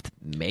left?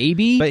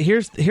 Maybe. But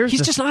he's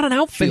just not an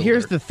outfielder. But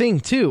here's the thing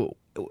too.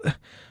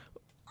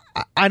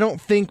 I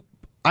don't think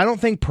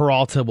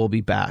Peralta will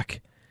be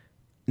back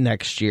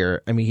next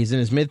year. I mean, he's in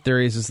his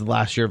mid-30s. This is the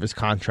last year of his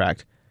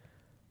contract.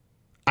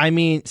 I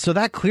mean, so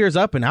that clears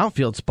up an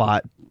outfield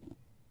spot.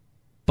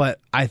 But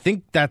I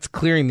think that's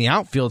clearing the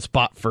outfield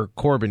spot for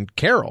Corbin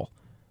Carroll.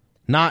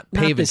 Not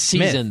this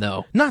Smith. Season,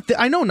 though.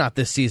 I know not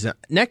this season.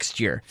 Next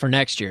year. For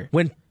next year.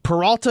 When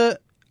Peralta,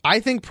 I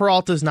think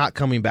Peralta's not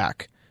coming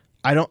back.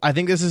 I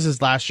think this is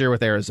his last year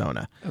with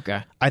Arizona.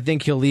 Okay. I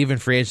think he'll leave in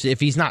free agency if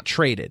he's not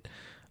traded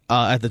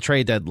at the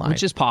trade deadline.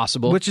 Which is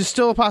possible. Which is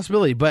still a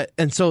possibility.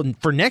 And so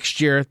for next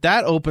year,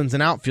 that opens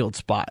an outfield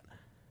spot.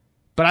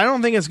 But I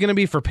don't think it's going to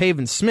be for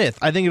Pavin Smith.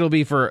 I think it'll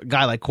be for a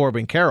guy like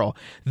Corbin Carroll.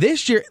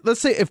 This year, let's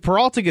say if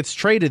Peralta gets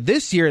traded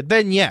this year,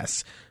 then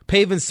yes,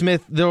 Pavin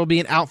Smith, there will be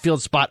an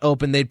outfield spot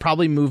open. They'd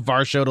probably move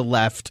Varsho to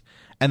left,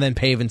 and then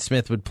Pavin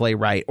Smith would play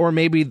right. Or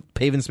maybe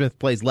Pavin Smith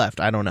plays left.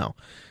 I don't know.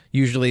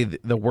 Usually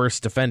the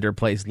worst defender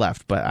plays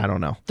left, but I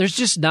don't know. There's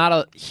just not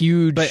a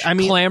huge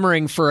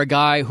clamoring for a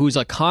guy who's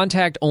a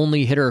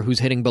contact-only hitter who's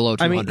hitting below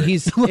 200. I mean,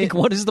 he's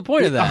what is the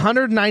point of that?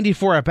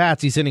 194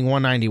 at-bats, he's hitting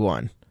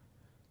 191.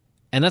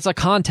 And that's a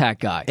contact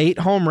guy. 8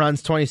 home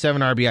runs,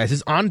 27 RBIs.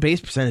 His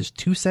on-base percentage is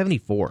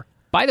 274.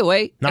 By the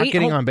way, not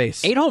getting on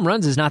base. 8 home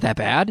runs is not that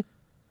bad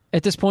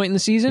at this point in the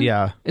season.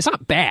 Yeah. It's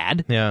not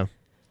bad. Yeah.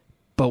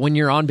 But when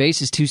your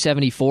on-base is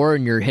 274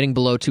 and you're hitting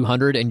below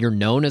 200 and you're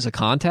known as a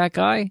contact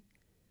guy,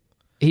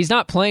 he's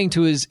not playing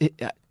to his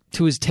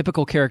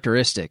typical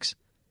characteristics.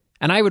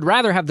 And I would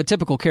rather have the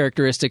typical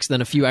characteristics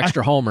than a few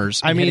extra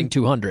homers hitting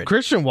 200.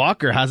 Christian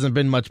Walker hasn't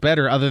been much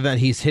better other than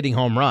he's hitting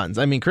home runs.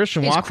 I mean, He's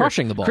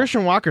crushing the ball.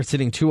 Christian Walker's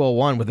hitting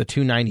 201 with a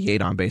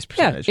 298 on base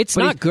percentage. Yeah, it's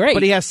not great.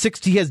 But he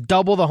has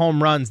double the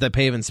home runs that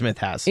Pavin Smith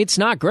has. It's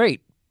not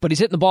great, but he's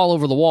hitting the ball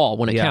over the wall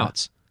when it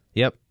counts.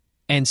 Yep.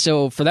 And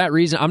so for that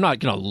reason, I'm not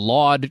going to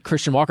laud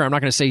Christian Walker. I'm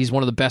not going to say he's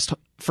one of the best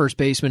first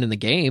basemen in the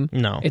game.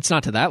 No. It's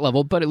not to that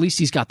level, but at least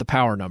he's got the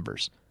power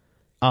numbers.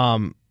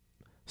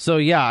 So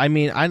yeah, I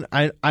mean,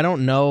 I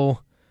don't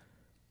know.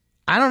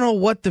 I don't know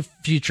what the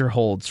future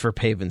holds for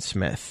Pavin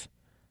Smith.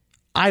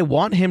 I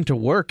want him to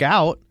work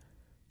out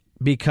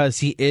because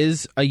he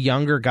is a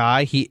younger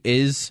guy. He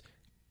is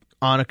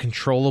on a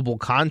controllable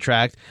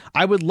contract.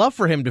 I would love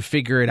for him to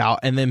figure it out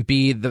and then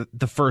be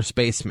the first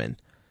baseman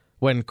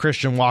when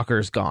Christian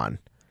Walker's gone.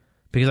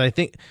 Because I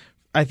think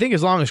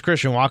as long as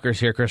Christian Walker's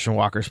here, Christian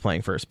Walker's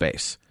playing first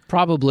base.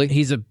 Probably.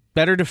 He's a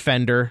better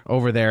defender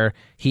over there.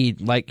 He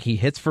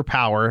hits for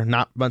power,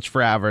 not much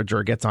for average,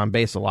 or gets on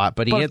base a lot.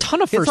 But a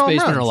ton of first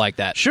basemen are like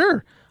that.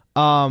 Sure.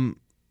 But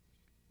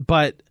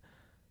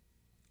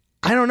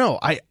I don't know.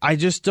 I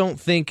just don't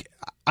think.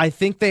 I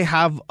think they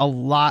have a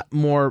lot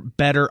more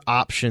better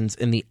options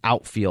in the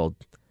outfield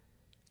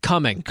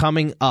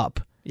coming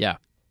up. Yeah.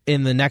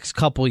 In the next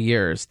couple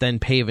years than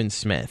Pavin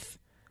Smith.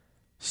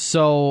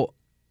 So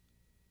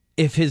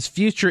if his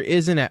future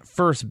isn't at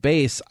first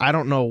base, I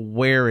don't know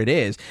where it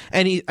is.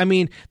 And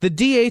the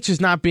DH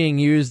is not being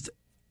used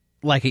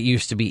like it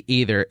used to be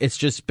either. It's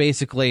just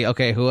basically,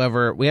 okay,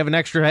 whoever, we have an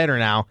extra hitter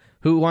now.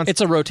 Who wants?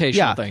 It's a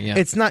rotational thing. Yeah.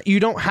 It's not, you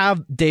don't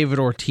have David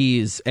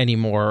Ortiz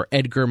anymore, or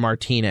Edgar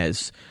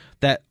Martinez.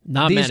 That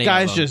not these many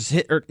guys just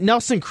hit, or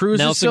Nelson Cruz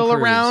is still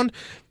around,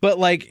 but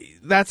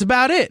that's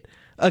about it.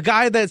 A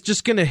guy that's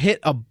just going to hit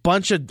a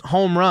bunch of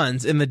home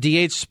runs in the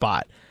DH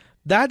spot.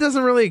 That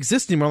doesn't really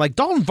exist anymore. Like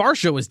Dalton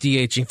Varsho was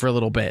DHing for a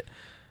little bit,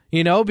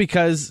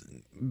 because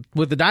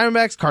with the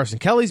Diamondbacks, Carson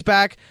Kelly's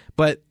back,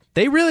 but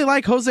they really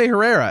like Jose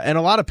Herrera, and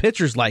a lot of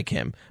pitchers like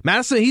him.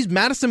 He's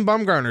Madison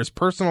Bumgarner's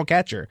personal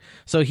catcher,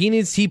 so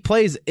he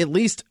plays at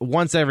least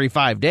once every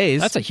 5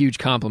 days. That's a huge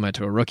compliment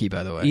to a rookie,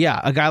 by the way. Yeah,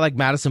 a guy like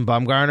Madison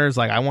Bumgarner's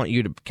like, I want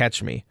you to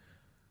catch me.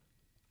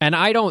 And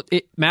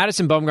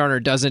Madison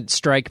Bumgarner doesn't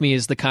strike me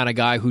as the kind of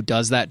guy who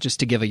does that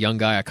just to give a young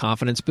guy a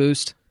confidence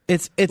boost.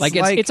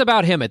 It's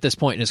about him at this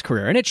point in his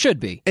career, and it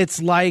should be.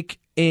 It's like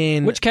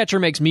in which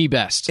catcher makes me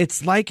best.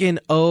 It's like in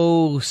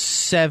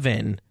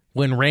 2007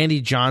 when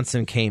Randy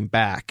Johnson came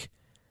back.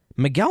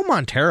 Miguel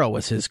Montero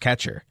was his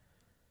catcher,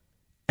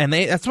 and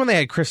that's when they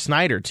had Chris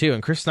Snyder too,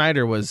 and Chris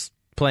Snyder was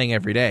playing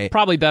every day.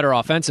 Probably better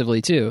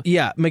offensively too.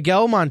 Yeah,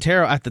 Miguel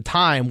Montero at the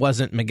time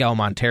wasn't Miguel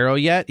Montero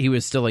yet. He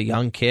was still a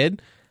young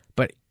kid,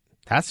 but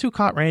that's who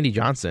caught Randy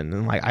Johnson,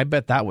 and I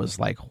bet that was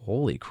like,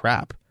 holy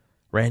crap,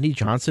 Randy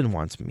Johnson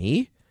wants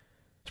me.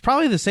 It's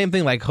probably the same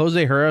thing like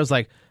Jose Herrera's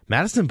like,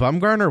 Madison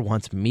Bumgarner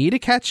wants me to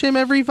catch him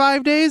every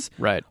 5 days?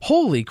 Right.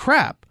 Holy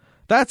crap.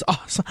 That's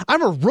awesome.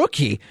 I'm a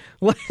rookie.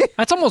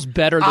 That's almost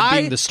better than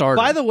being the starter.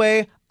 By the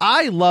way,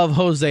 I love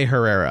Jose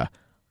Herrera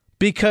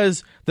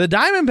because the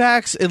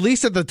Diamondbacks, at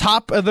least at the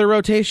top of the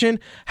rotation,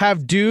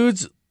 have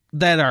dudes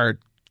that are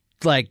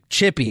like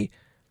chippy.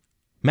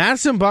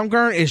 Madison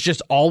Bumgarner is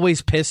just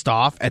always pissed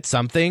off at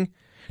something.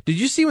 Did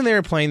you see when they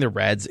were playing the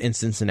Reds in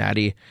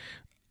Cincinnati?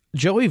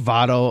 Joey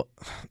Votto,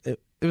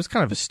 it was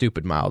kind of a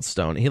stupid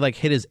milestone. He like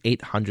hit his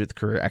 800th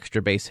career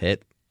extra base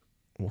hit.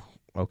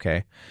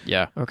 Okay.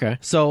 Yeah. Okay.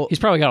 So he's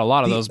probably got a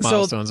lot of those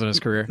milestones in his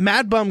career.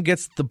 Mad Bum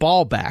gets the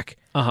ball back,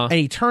 and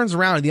he turns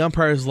around, and the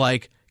umpire is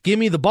like, "Give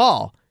me the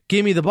ball.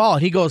 Give me the ball."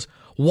 And he goes,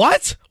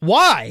 "What?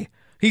 Why?"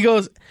 He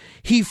goes,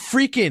 he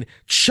freaking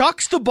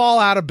chucks the ball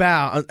out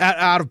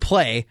of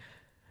play,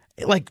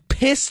 like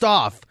pissed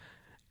off.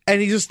 And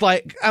he's just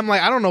like, I'm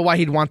like, I don't know why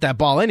he'd want that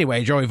ball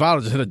anyway. Joey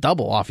Votto just hit a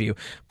double off you.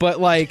 But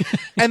like,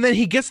 and then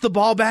he gets the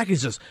ball back.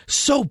 He's just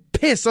so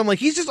pissed. I'm like,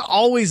 he's just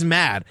always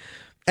mad.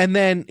 And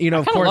then, you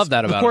know, of course, love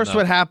that about him,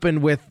 what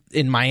happened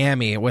in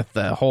Miami with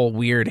the whole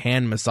weird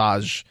hand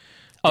massage.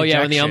 Oh, yeah,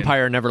 ejection. when the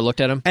umpire never looked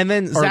at him? And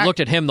then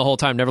looked at him the whole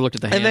time, never looked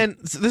at the hand. And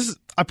then,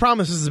 I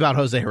promise this is about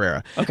Jose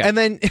Herrera. Okay. And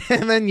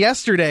then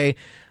yesterday,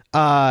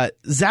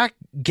 Zach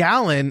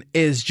Gallen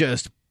is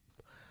just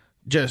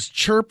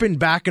chirping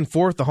back and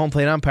forth the home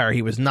plate umpire.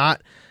 He was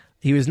not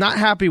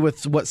happy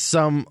with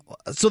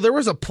so there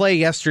was a play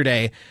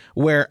yesterday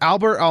where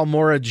Albert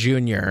Almora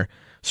Jr.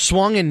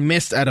 swung and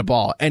missed at a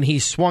ball, and he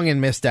swung and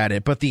missed at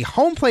it, but the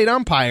home plate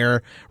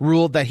umpire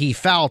ruled that he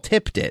foul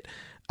tipped it.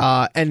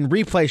 And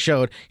replay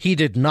showed he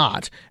did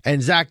not.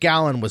 And Zach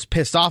Gallen was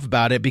pissed off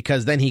about it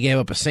because then he gave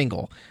up a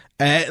single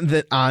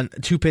on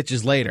 2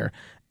 pitches later.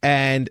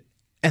 And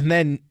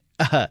then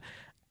the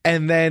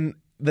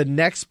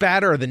next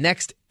batter or the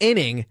next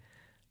inning,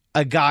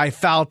 a guy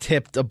foul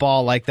tipped a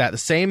ball like that. The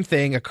same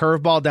thing, a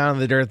curveball down in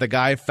the dirt. The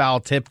guy foul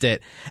tipped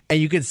it. And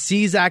you could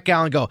see Zach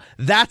Gallen go,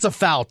 "That's a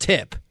foul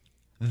tip.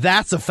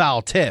 That's a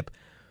foul tip."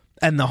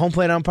 And the home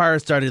plate umpire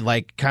started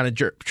like kind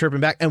of chirping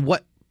back. And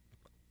what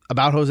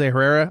about Jose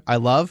Herrera I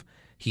love,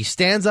 he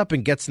stands up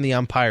and gets in the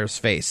umpire's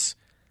face.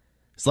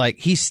 It's like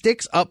he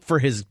sticks up for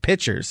his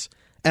pitchers,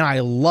 and I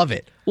love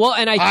it. Well,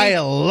 and I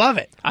love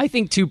it. I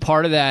think, too,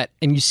 part of that,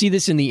 and you see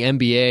this in the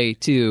NBA,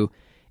 too,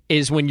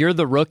 is when you're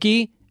the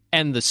rookie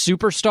and the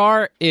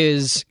superstar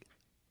is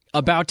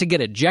about to get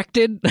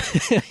ejected,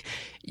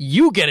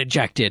 you get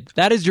ejected.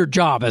 That is your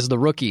job as the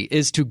rookie,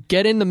 is to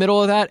get in the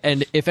middle of that.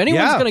 And if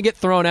anyone's going to get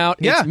thrown out,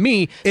 it's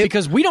me,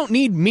 because we don't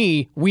need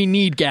me. We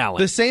need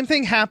Gallen. The same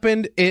thing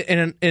happened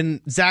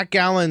in Zach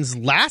Gallen's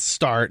last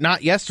start,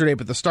 not yesterday,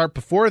 but the start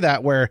before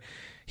that, where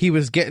he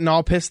was getting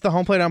all pissed at the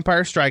home plate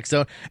umpire strike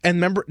zone. And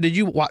remember, did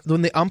you watch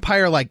when the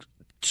umpire like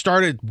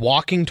started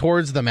walking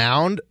towards the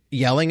mound,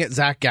 yelling at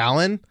Zach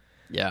Gallen?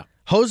 Yeah.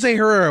 Jose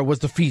Herrera was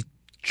he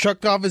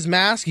chucked off his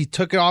mask, he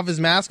took it off his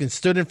mask and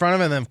stood in front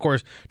of him, and then of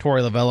course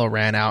Torey Lovello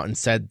ran out and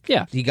said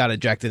he got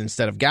ejected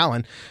instead of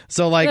Gallen.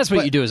 So like that's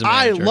what you do as a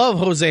manager. I love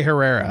Jose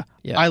Herrera.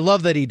 Yeah. I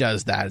love that he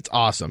does that. It's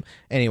awesome.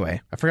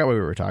 Anyway, I forgot what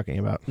we were talking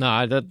about.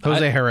 No,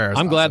 Jose Herrera.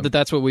 I'm glad that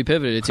that's what we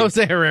pivoted to.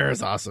 Jose Herrera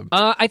is awesome.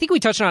 I think we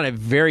touched on it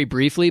very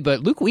briefly,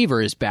 but Luke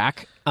Weaver is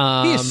back.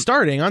 He is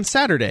starting on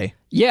Saturday.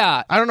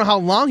 Yeah. I don't know how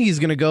long he's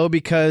going to go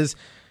because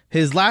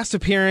his last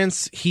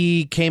appearance,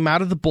 he came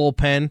out of the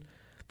bullpen.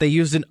 They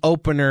used an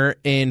opener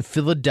in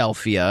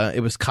Philadelphia.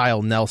 It was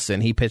Kyle Nelson.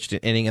 He pitched an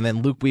inning, and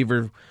then Luke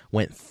Weaver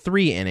went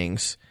 3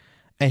 innings.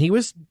 And he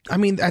was,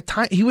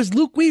 he was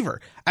Luke Weaver.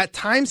 At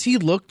times, he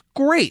looked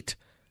great.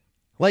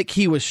 Like,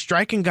 he was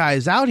striking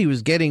guys out. He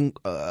was getting,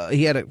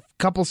 he had a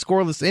couple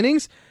scoreless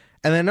innings.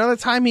 And then another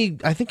time,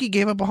 I think he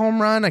gave up a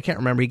home run. I can't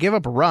remember. He gave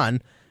up a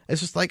run.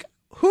 It's just like,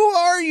 who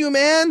are you,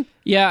 man?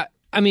 Yeah.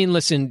 I mean,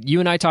 listen,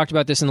 you and I talked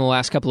about this in the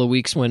last couple of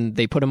weeks when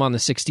they put him on the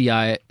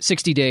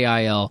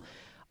 60-day IL.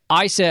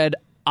 I said,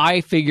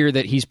 I figure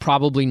that he's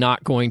probably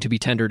not going to be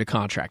tendered a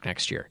contract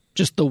next year.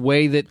 Just the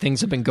way that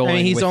things have been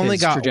going. He's with only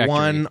his got trajectory.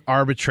 1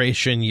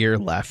 arbitration year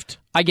left.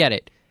 I get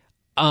it.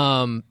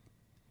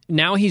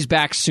 Now he's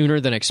back sooner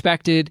than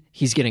expected.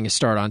 He's getting a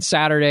start on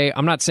Saturday.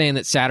 I'm not saying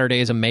that Saturday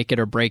is a make it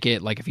or break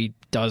it, like if he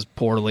does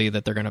poorly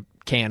that they're going to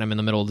can him in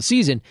the middle of the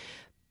season.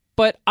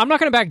 But I'm not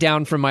going to back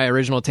down from my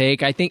original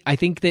take. I think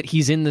that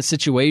he's in the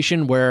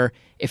situation where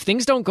if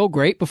things don't go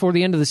great before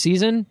the end of the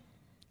season,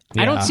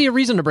 I don't see a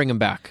reason to bring him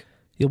back.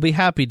 You'll be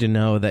happy to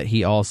know that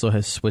he also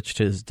has switched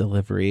his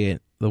delivery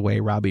the way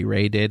Robbie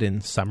Ray did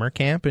in summer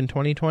camp in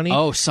 2020.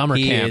 Oh, summer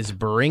camp. He is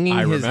bringing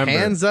his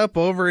hands up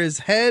over his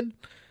head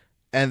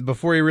and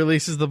before he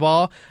releases the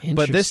ball.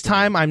 But this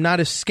time, I'm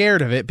not as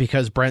scared of it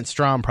because Brent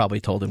Strom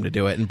probably told him to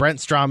do it. And Brent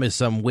Strom is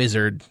some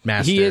wizard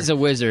master. He is a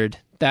wizard.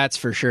 That's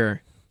for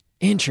sure.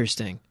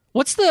 Interesting.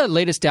 What's the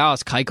latest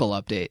Dallas Keuchel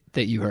update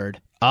that you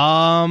heard?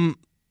 The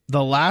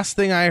last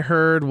thing I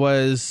heard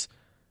was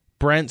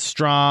Brent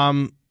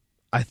Strom.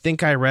 I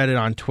think I read it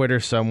on Twitter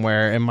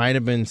somewhere. It might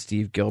have been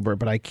Steve Gilbert,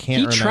 but I can't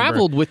remember. He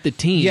traveled with the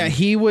team. Yeah,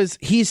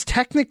 he's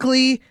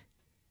technically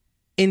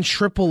in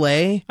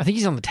AAA. I think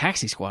he's on the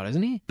taxi squad,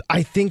 isn't he?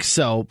 I think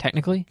so.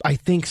 Technically? I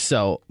think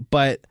so,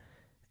 but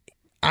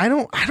I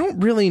don't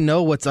really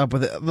know what's up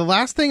with it. The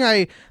last thing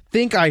I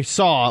think I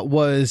saw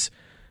was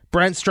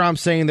Brent Strom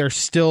saying they're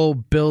still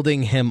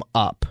building him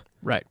up.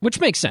 Right, which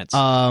makes sense.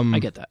 I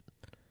get that.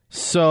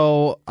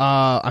 So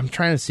I'm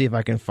trying to see if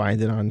I can find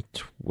it on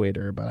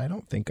Twitter, but I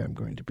don't think I'm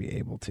going to be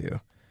able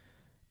to.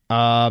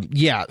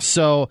 Yeah,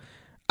 so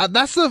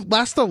that's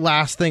the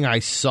last thing I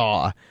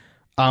saw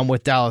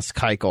with Dallas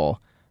Keuchel.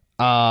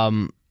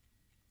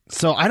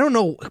 So I don't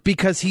know,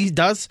 because he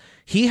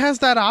has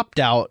that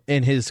opt-out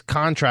in his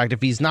contract.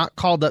 If he's not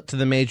called up to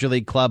the Major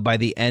League club by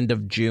the end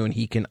of June,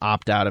 he can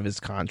opt out of his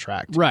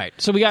contract. Right.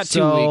 So we got 2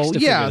 weeks to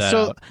figure that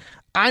out.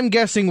 I'm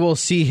guessing we'll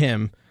see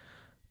him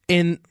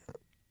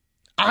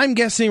I'm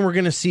guessing we're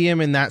going to see him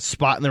in that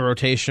spot in the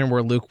rotation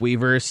where Luke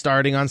Weaver is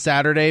starting on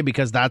Saturday,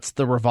 because that's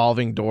the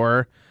revolving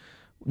door.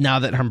 Now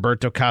that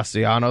Humberto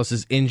Castellanos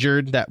is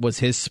injured, that was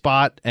his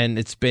spot, and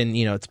it's been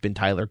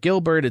Tyler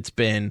Gilbert, it's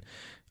been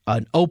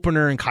an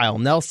opener and Kyle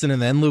Nelson,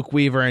 and then Luke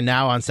Weaver, and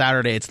now on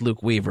Saturday it's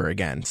Luke Weaver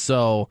again.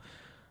 So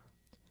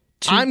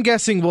I'm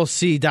guessing we'll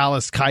see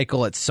Dallas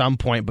Keuchel at some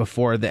point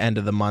before the end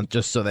of the month,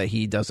 just so that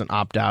he doesn't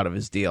opt out of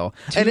his deal.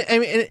 And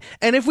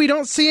if we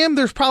don't see him,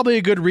 there's probably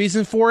a good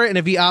reason for it, and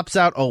if he opts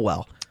out, oh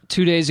well.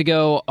 2 days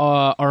ago,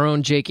 our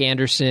own Jake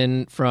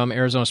Anderson from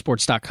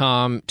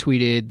ArizonaSports.com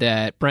tweeted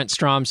that Brent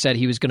Strom said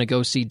he was going to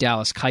go see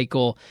Dallas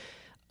Keuchel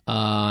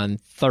on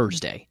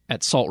Thursday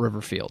at Salt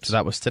River Field. So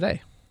that was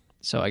today.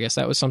 So I guess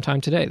that was sometime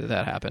today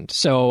that happened.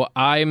 So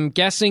I'm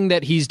guessing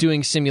that he's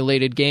doing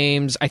simulated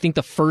games. I think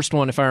the first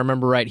one, if I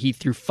remember right, he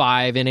threw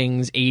 5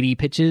 innings, 80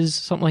 pitches,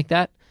 something like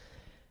that,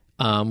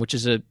 which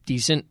is a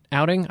decent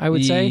outing, I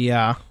would say.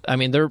 Yeah. I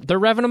mean, they're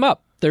revving him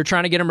up. They're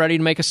trying to get him ready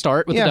to make a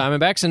start with the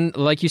Diamondbacks. And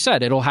like you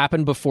said, it'll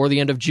happen before the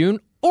end of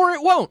June, or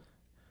it won't.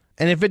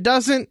 And if it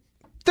doesn't,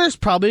 there's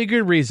probably a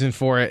good reason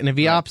for it. And if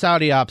he opts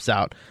out, he opts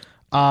out.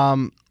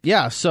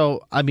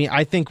 So, I mean,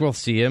 I think we'll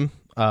see him.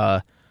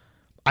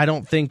 I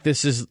don't think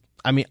this is...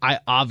 I mean, I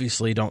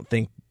obviously don't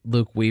think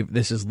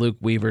this is Luke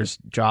Weaver's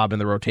job in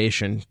the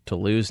rotation to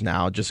lose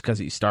now just because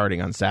he's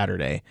starting on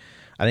Saturday.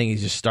 I think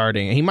he's just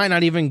starting. He might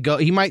not even go...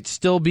 He might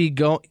still be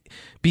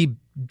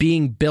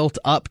being built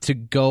up to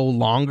go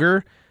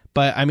longer,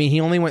 but, I mean, he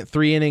only went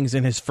 3 innings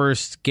in his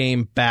first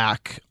game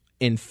back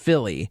in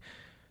Philly.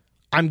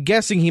 I'm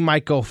guessing he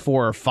might go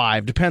 4 or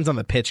 5. Depends on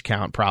the pitch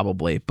count,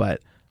 probably,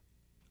 but...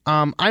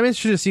 I'm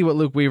interested to see what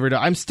Luke Weaver does.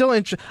 I'm still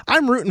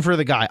I'm rooting for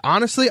the guy.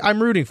 Honestly,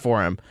 I'm rooting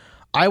for him.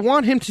 I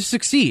want him to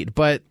succeed,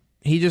 but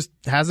he just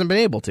hasn't been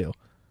able to.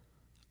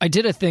 I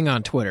did a thing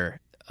on Twitter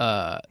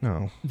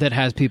that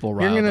has people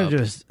riled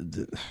You're up.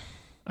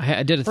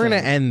 I did a thing. We're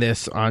going to end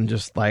this on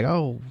just like,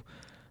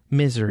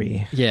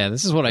 misery. Yeah,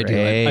 this is what I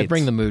do. I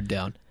bring the mood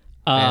down.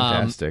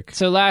 Fantastic.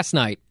 So last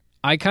night,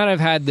 I kind of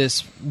had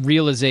this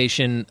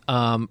realization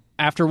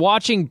after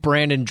watching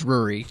Brandon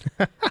Drury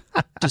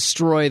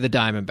destroy the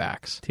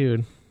Diamondbacks.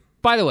 Dude.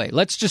 By the way,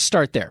 let's just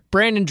start there.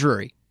 Brandon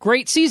Drury,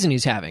 great season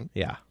he's having.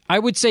 Yeah. I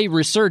would say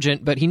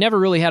resurgent, but he never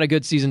really had a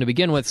good season to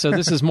begin with, so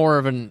this is more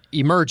of an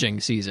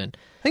emerging season.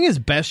 I think his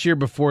best year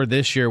before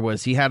this year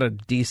was he had a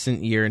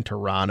decent year in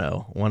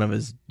Toronto, one of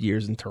his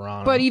years in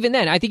Toronto. But even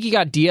then, I think he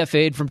got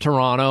DFA'd from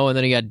Toronto, and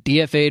then he got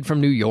DFA'd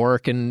from New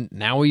York, and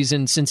now he's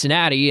in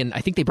Cincinnati, and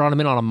I think they brought him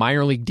in on a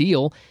minor league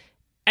deal,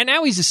 and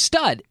now he's a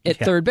stud at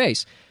third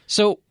base.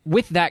 So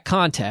with that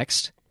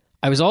context,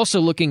 I was also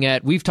looking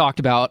at, we've talked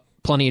about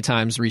plenty of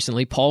times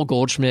recently, Paul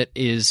Goldschmidt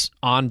is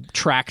on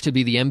track to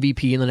be the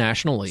MVP in the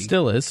National League.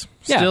 Still is.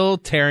 Yeah. Still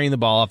tearing the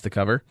ball off the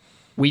cover.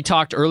 We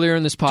talked earlier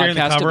in this podcast tearing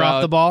the cover about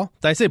off the ball.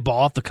 Did I say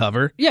ball off the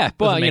cover? Yeah,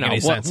 well,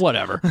 sense.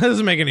 Whatever.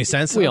 Doesn't make any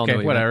sense. We all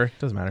know whatever.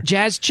 Doesn't matter.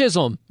 Jazz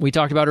Chisholm, we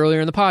talked about earlier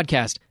in the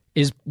podcast,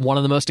 is one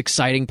of the most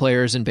exciting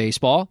players in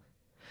baseball.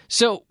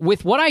 So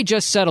with what I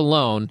just said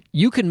alone,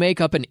 you can make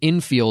up an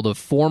infield of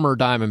former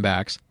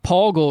Diamondbacks: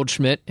 Paul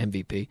Goldschmidt,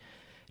 MVP;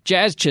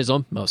 Jazz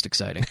Chisholm, most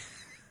exciting;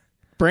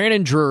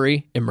 Brandon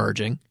Drury,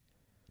 emerging;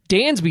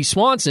 Dansby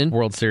Swanson,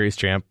 World Series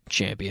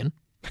champion.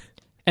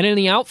 And in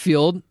the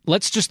outfield,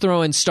 let's just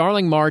throw in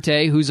Starling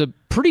Marte, who's a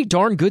pretty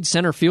darn good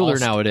center fielder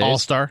nowadays.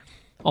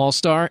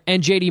 All-star.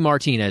 And JD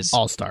Martinez.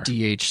 All-star.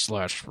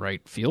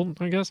 DH/right field,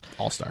 I guess.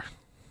 All-star.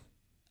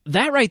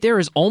 That right there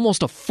is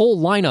almost a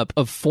full lineup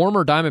of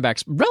former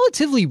Diamondbacks,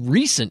 relatively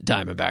recent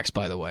Diamondbacks,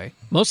 by the way.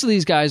 Most of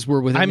these guys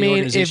were within the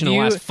organization in the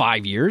last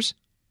 5 years.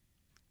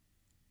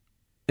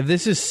 If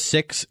this is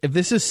six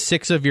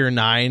of your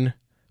 9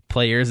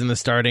 players in the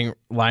starting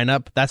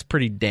lineup, that's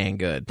pretty dang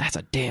good. That's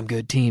a damn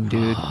good team,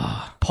 dude.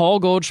 Paul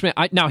Goldschmidt.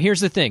 Now, here's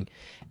the thing,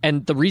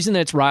 and the reason that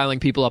it's riling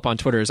people up on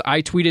Twitter is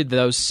I tweeted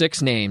those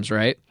 6 names,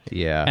 right?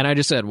 Yeah. And I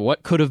just said,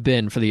 what could have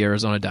been for the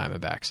Arizona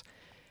Diamondbacks?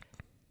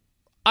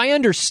 I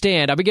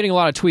understand. I've been getting a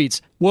lot of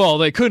tweets. Well,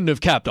 they couldn't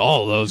have kept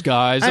all of those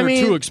guys. They're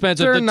too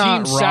expensive. The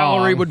team's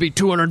salary would be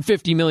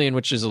 $250 million,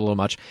 which is a little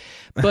much.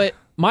 But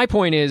my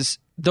point is,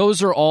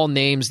 those are all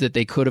names that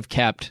they could have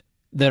kept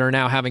that are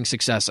now having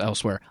success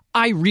elsewhere.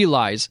 I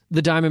realize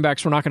the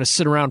Diamondbacks were not going to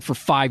sit around for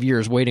 5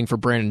 years waiting for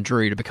Brandon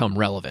Drury to become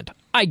relevant.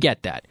 I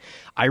get that.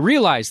 I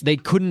realize they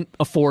couldn't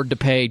afford to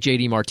pay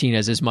JD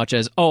Martinez as much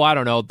as,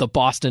 the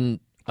Boston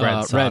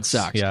Red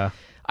Sox. Yeah.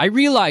 I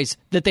realize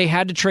that they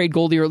had to trade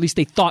Goldie, or at least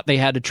they thought they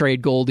had to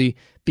trade Goldie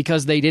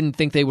because they didn't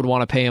think they would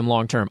want to pay him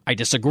long term. I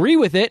disagree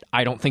with it.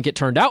 I don't think it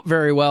turned out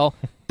very well,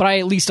 but I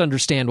at least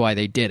understand why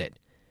they did it.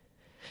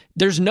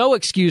 There's no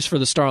excuse for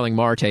the Starling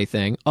Marte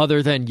thing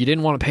other than you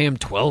didn't want to pay him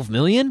 $12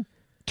 million.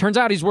 Turns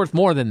out he's worth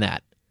more than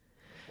that.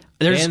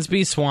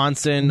 Dansby,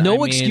 Swanson.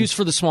 No excuse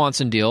for the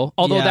Swanson deal,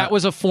 although that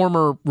was a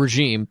former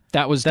regime.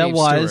 That was Dave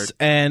Stewart.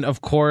 And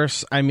of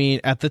course, I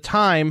mean, at the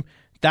time,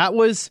 that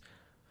was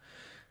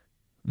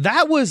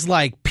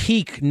like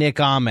peak Nick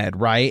Ahmed,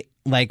 right?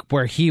 Like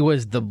where he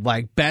was the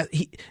best.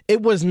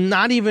 It was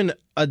not even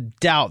a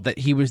doubt that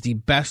he was the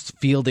best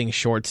fielding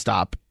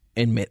shortstop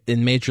in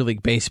Major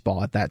League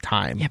Baseball at that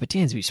time. Yeah, but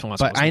Dansby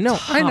Swanson was I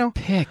know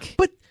pick.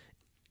 But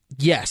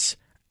yes.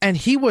 And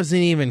he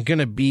wasn't even going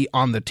to be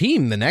on the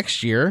team the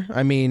next year.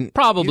 I mean...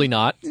 Probably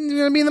not. He's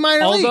going to be in the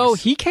minor leagues. Although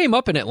he came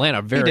up in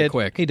Atlanta very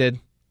quick. He did.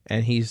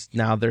 And he's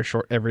now their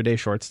everyday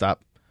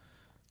shortstop.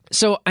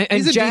 So,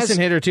 he's a decent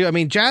hitter, too. I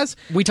mean, Jazz...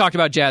 We talked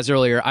about Jazz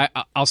earlier.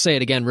 I'll say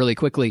it again really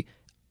quickly.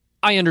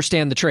 I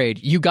understand the trade.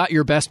 You got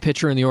your best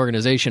pitcher in the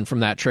organization from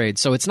that trade,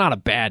 so it's not a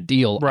bad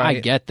deal. Right, I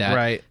get that.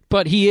 Right.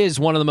 But he is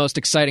one of the most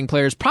exciting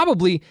players.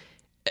 Probably,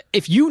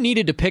 if you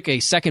needed to pick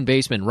a second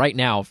baseman right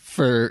now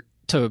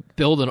to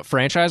build a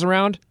franchise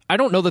around, I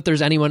don't know that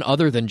there's anyone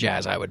other than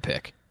Jazz I would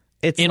pick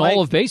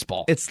all of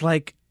baseball. It's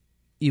like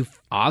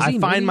I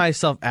find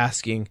myself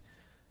asking,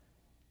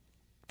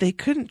 they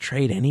couldn't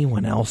trade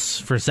anyone else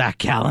for Zach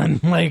Gallen.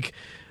 Like,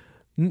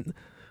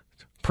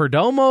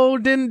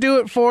 Perdomo didn't do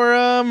it for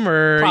him,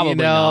 or probably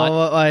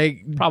not.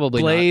 Like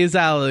probably Blaze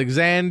not.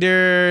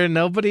 Alexander,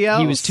 nobody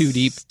else. He was too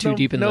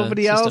deep in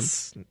nobody the else.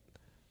 system.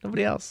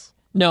 Nobody else.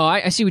 No,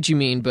 I see what you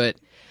mean, but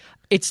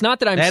it's not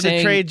that I'm saying... They had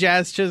to trade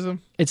Jazz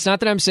Chisholm. It's not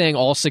that I'm saying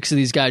all 6 of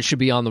these guys should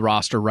be on the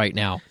roster right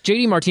now.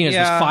 JD Martinez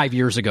was 5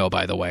 years ago,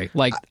 by the way.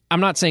 Like,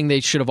 I'm not saying they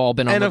should have all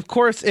been on the team. And of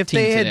course, if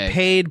they had today.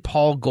 paid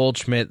Paul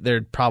Goldschmidt,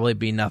 there'd probably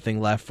be nothing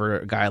left for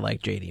a guy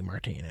like JD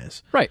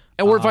Martinez. Right.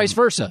 Or vice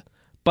versa.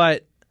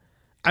 But,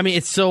 I mean,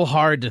 it's so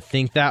hard to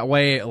think that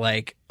way.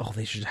 Like, oh,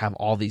 they should have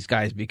all these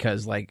guys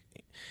because, like,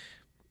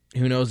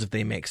 who knows if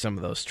they make some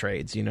of those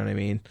trades, you know what I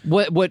mean?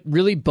 What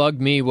really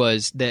bugged me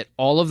was that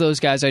all of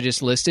those guys I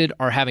just listed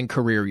are having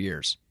career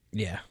years.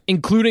 Yeah.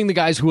 Including the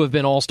guys who have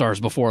been all-stars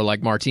before,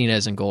 like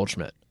Martinez and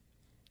Goldschmidt.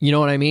 You know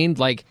what I mean?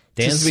 Like,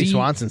 Dansby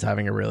Swanson's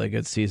having a really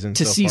good season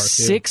so far, too. To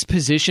see 6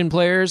 position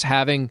players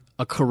having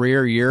a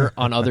career year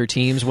on other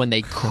teams when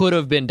they could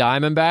have been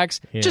Diamondbacks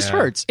just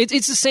hurts.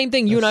 It's the same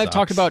thing you and I have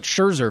talked about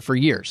Scherzer for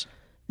years.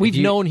 We've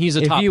known he's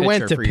a top pitcher. If you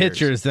went to for pitchers,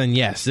 years. then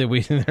yes, there'd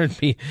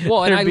be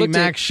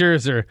Max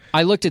Scherzer.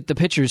 I looked at the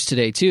pitchers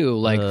today, too,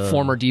 like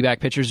former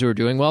D-back pitchers who are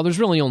doing well. There's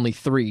really only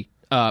 3.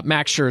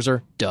 Max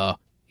Scherzer, duh.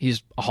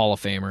 He's a Hall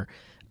of Famer.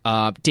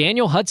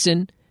 Daniel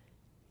Hudson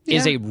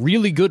is a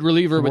really good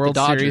reliever with the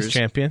Dodgers. World Series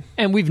champion.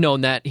 And we've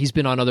known that. He's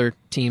been on other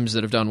teams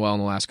that have done well in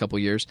the last couple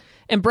of years.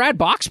 And Brad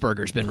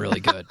Boxberger's been really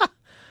good.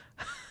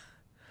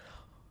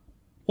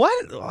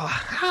 What?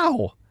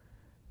 How?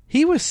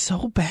 He was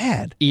so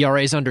bad.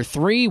 ERA's under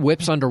 3,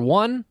 whips under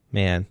 1.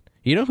 Man,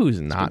 you know who's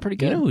not pretty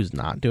good. You know who's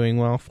not doing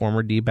well?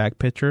 Former D-back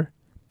pitcher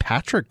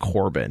Patrick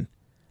Corbin.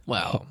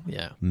 Well,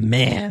 yeah.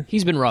 Man,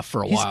 he's been rough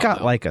for a while. He's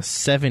got like a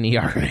 7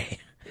 ERA.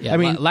 Yeah, I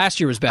mean, last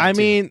year was bad. I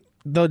mean,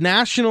 the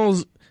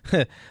Nationals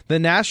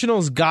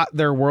got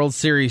their World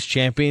Series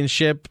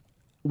championship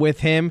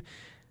with him.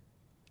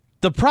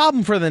 The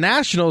problem for the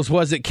Nationals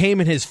was it came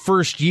in his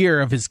first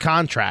year of his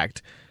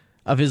contract,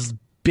 of his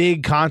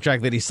big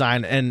contract that he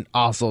signed, and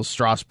also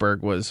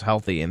Strasburg was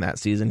healthy in that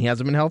season. He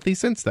hasn't been healthy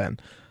since then.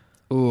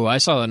 Ooh, I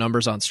saw the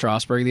numbers on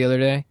Strasburg the other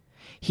day.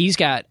 He's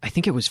got, I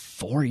think it was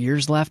 4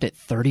 years left at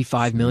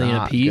 $35 million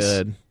apiece.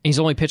 Good. He's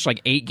only pitched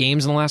like 8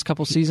 games in the last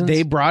couple seasons.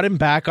 They brought him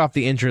back off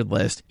the injured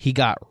list. He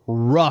got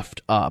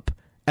roughed up,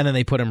 and then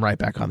they put him right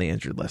back on the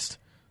injured list.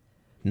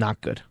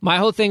 Not good. My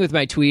whole thing with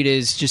my tweet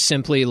is just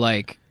simply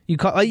like... You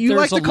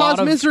like to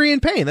cause misery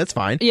and pain. That's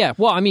fine. Yeah,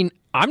 well, I mean,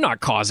 I'm not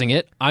causing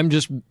it. I'm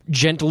just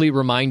gently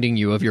reminding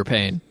you of your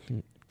pain.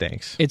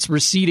 Thanks. It's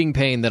receding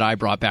pain that I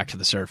brought back to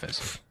the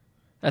surface.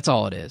 That's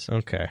all it is.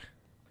 Okay.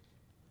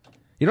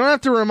 You don't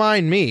have to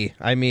remind me.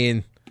 I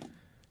mean,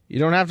 you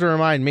don't have to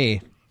remind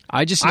me.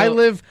 I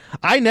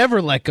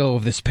never let go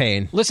of this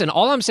pain. Listen,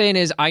 all I'm saying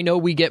is I know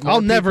we get more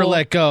I'll never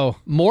let go.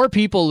 More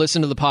people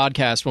listen to the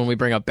podcast when we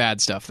bring up bad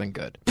stuff than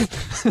good.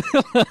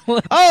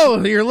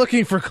 Oh, you're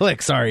looking for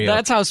clicks, are you?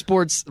 That's how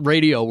sports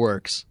radio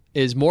works,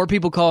 is more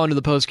people call into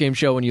the postgame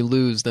show when you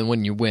lose than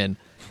when you win.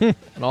 And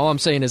all I'm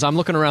saying is I'm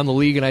looking around the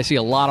league and I see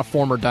a lot of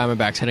former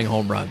Diamondbacks hitting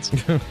home runs.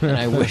 And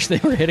I wish they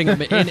were hitting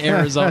them in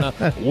Arizona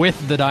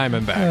with the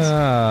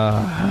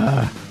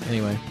Diamondbacks.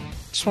 Anyway,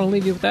 just want to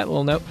leave you with that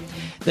little note.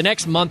 The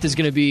next month is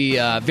going to be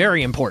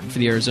very important for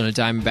the Arizona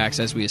Diamondbacks,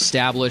 as we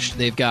established.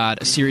 They've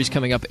got a series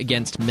coming up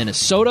against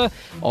Minnesota.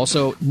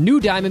 Also, new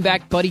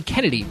Diamondback Buddy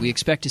Kennedy. We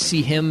expect to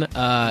see him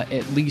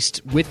at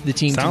least with the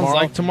team tomorrow. Sounds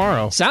like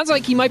tomorrow. Sounds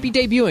like he might be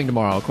debuting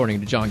tomorrow,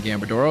 according to John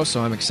Gambadoro,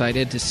 so I'm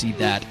excited to see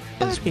that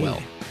as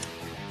well.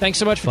 Thanks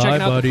so much for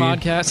checking out the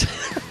podcast.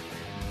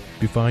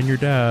 Be fine, your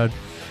dad.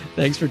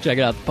 Thanks for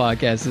checking out the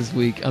podcast this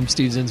week. I'm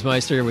Steve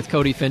Zinsmeister with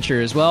Cody Fincher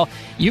as well.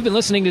 You've been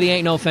listening to the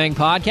Ain't No Fang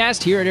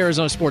podcast here at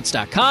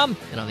ArizonaSports.com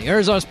and on the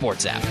Arizona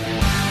Sports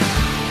app.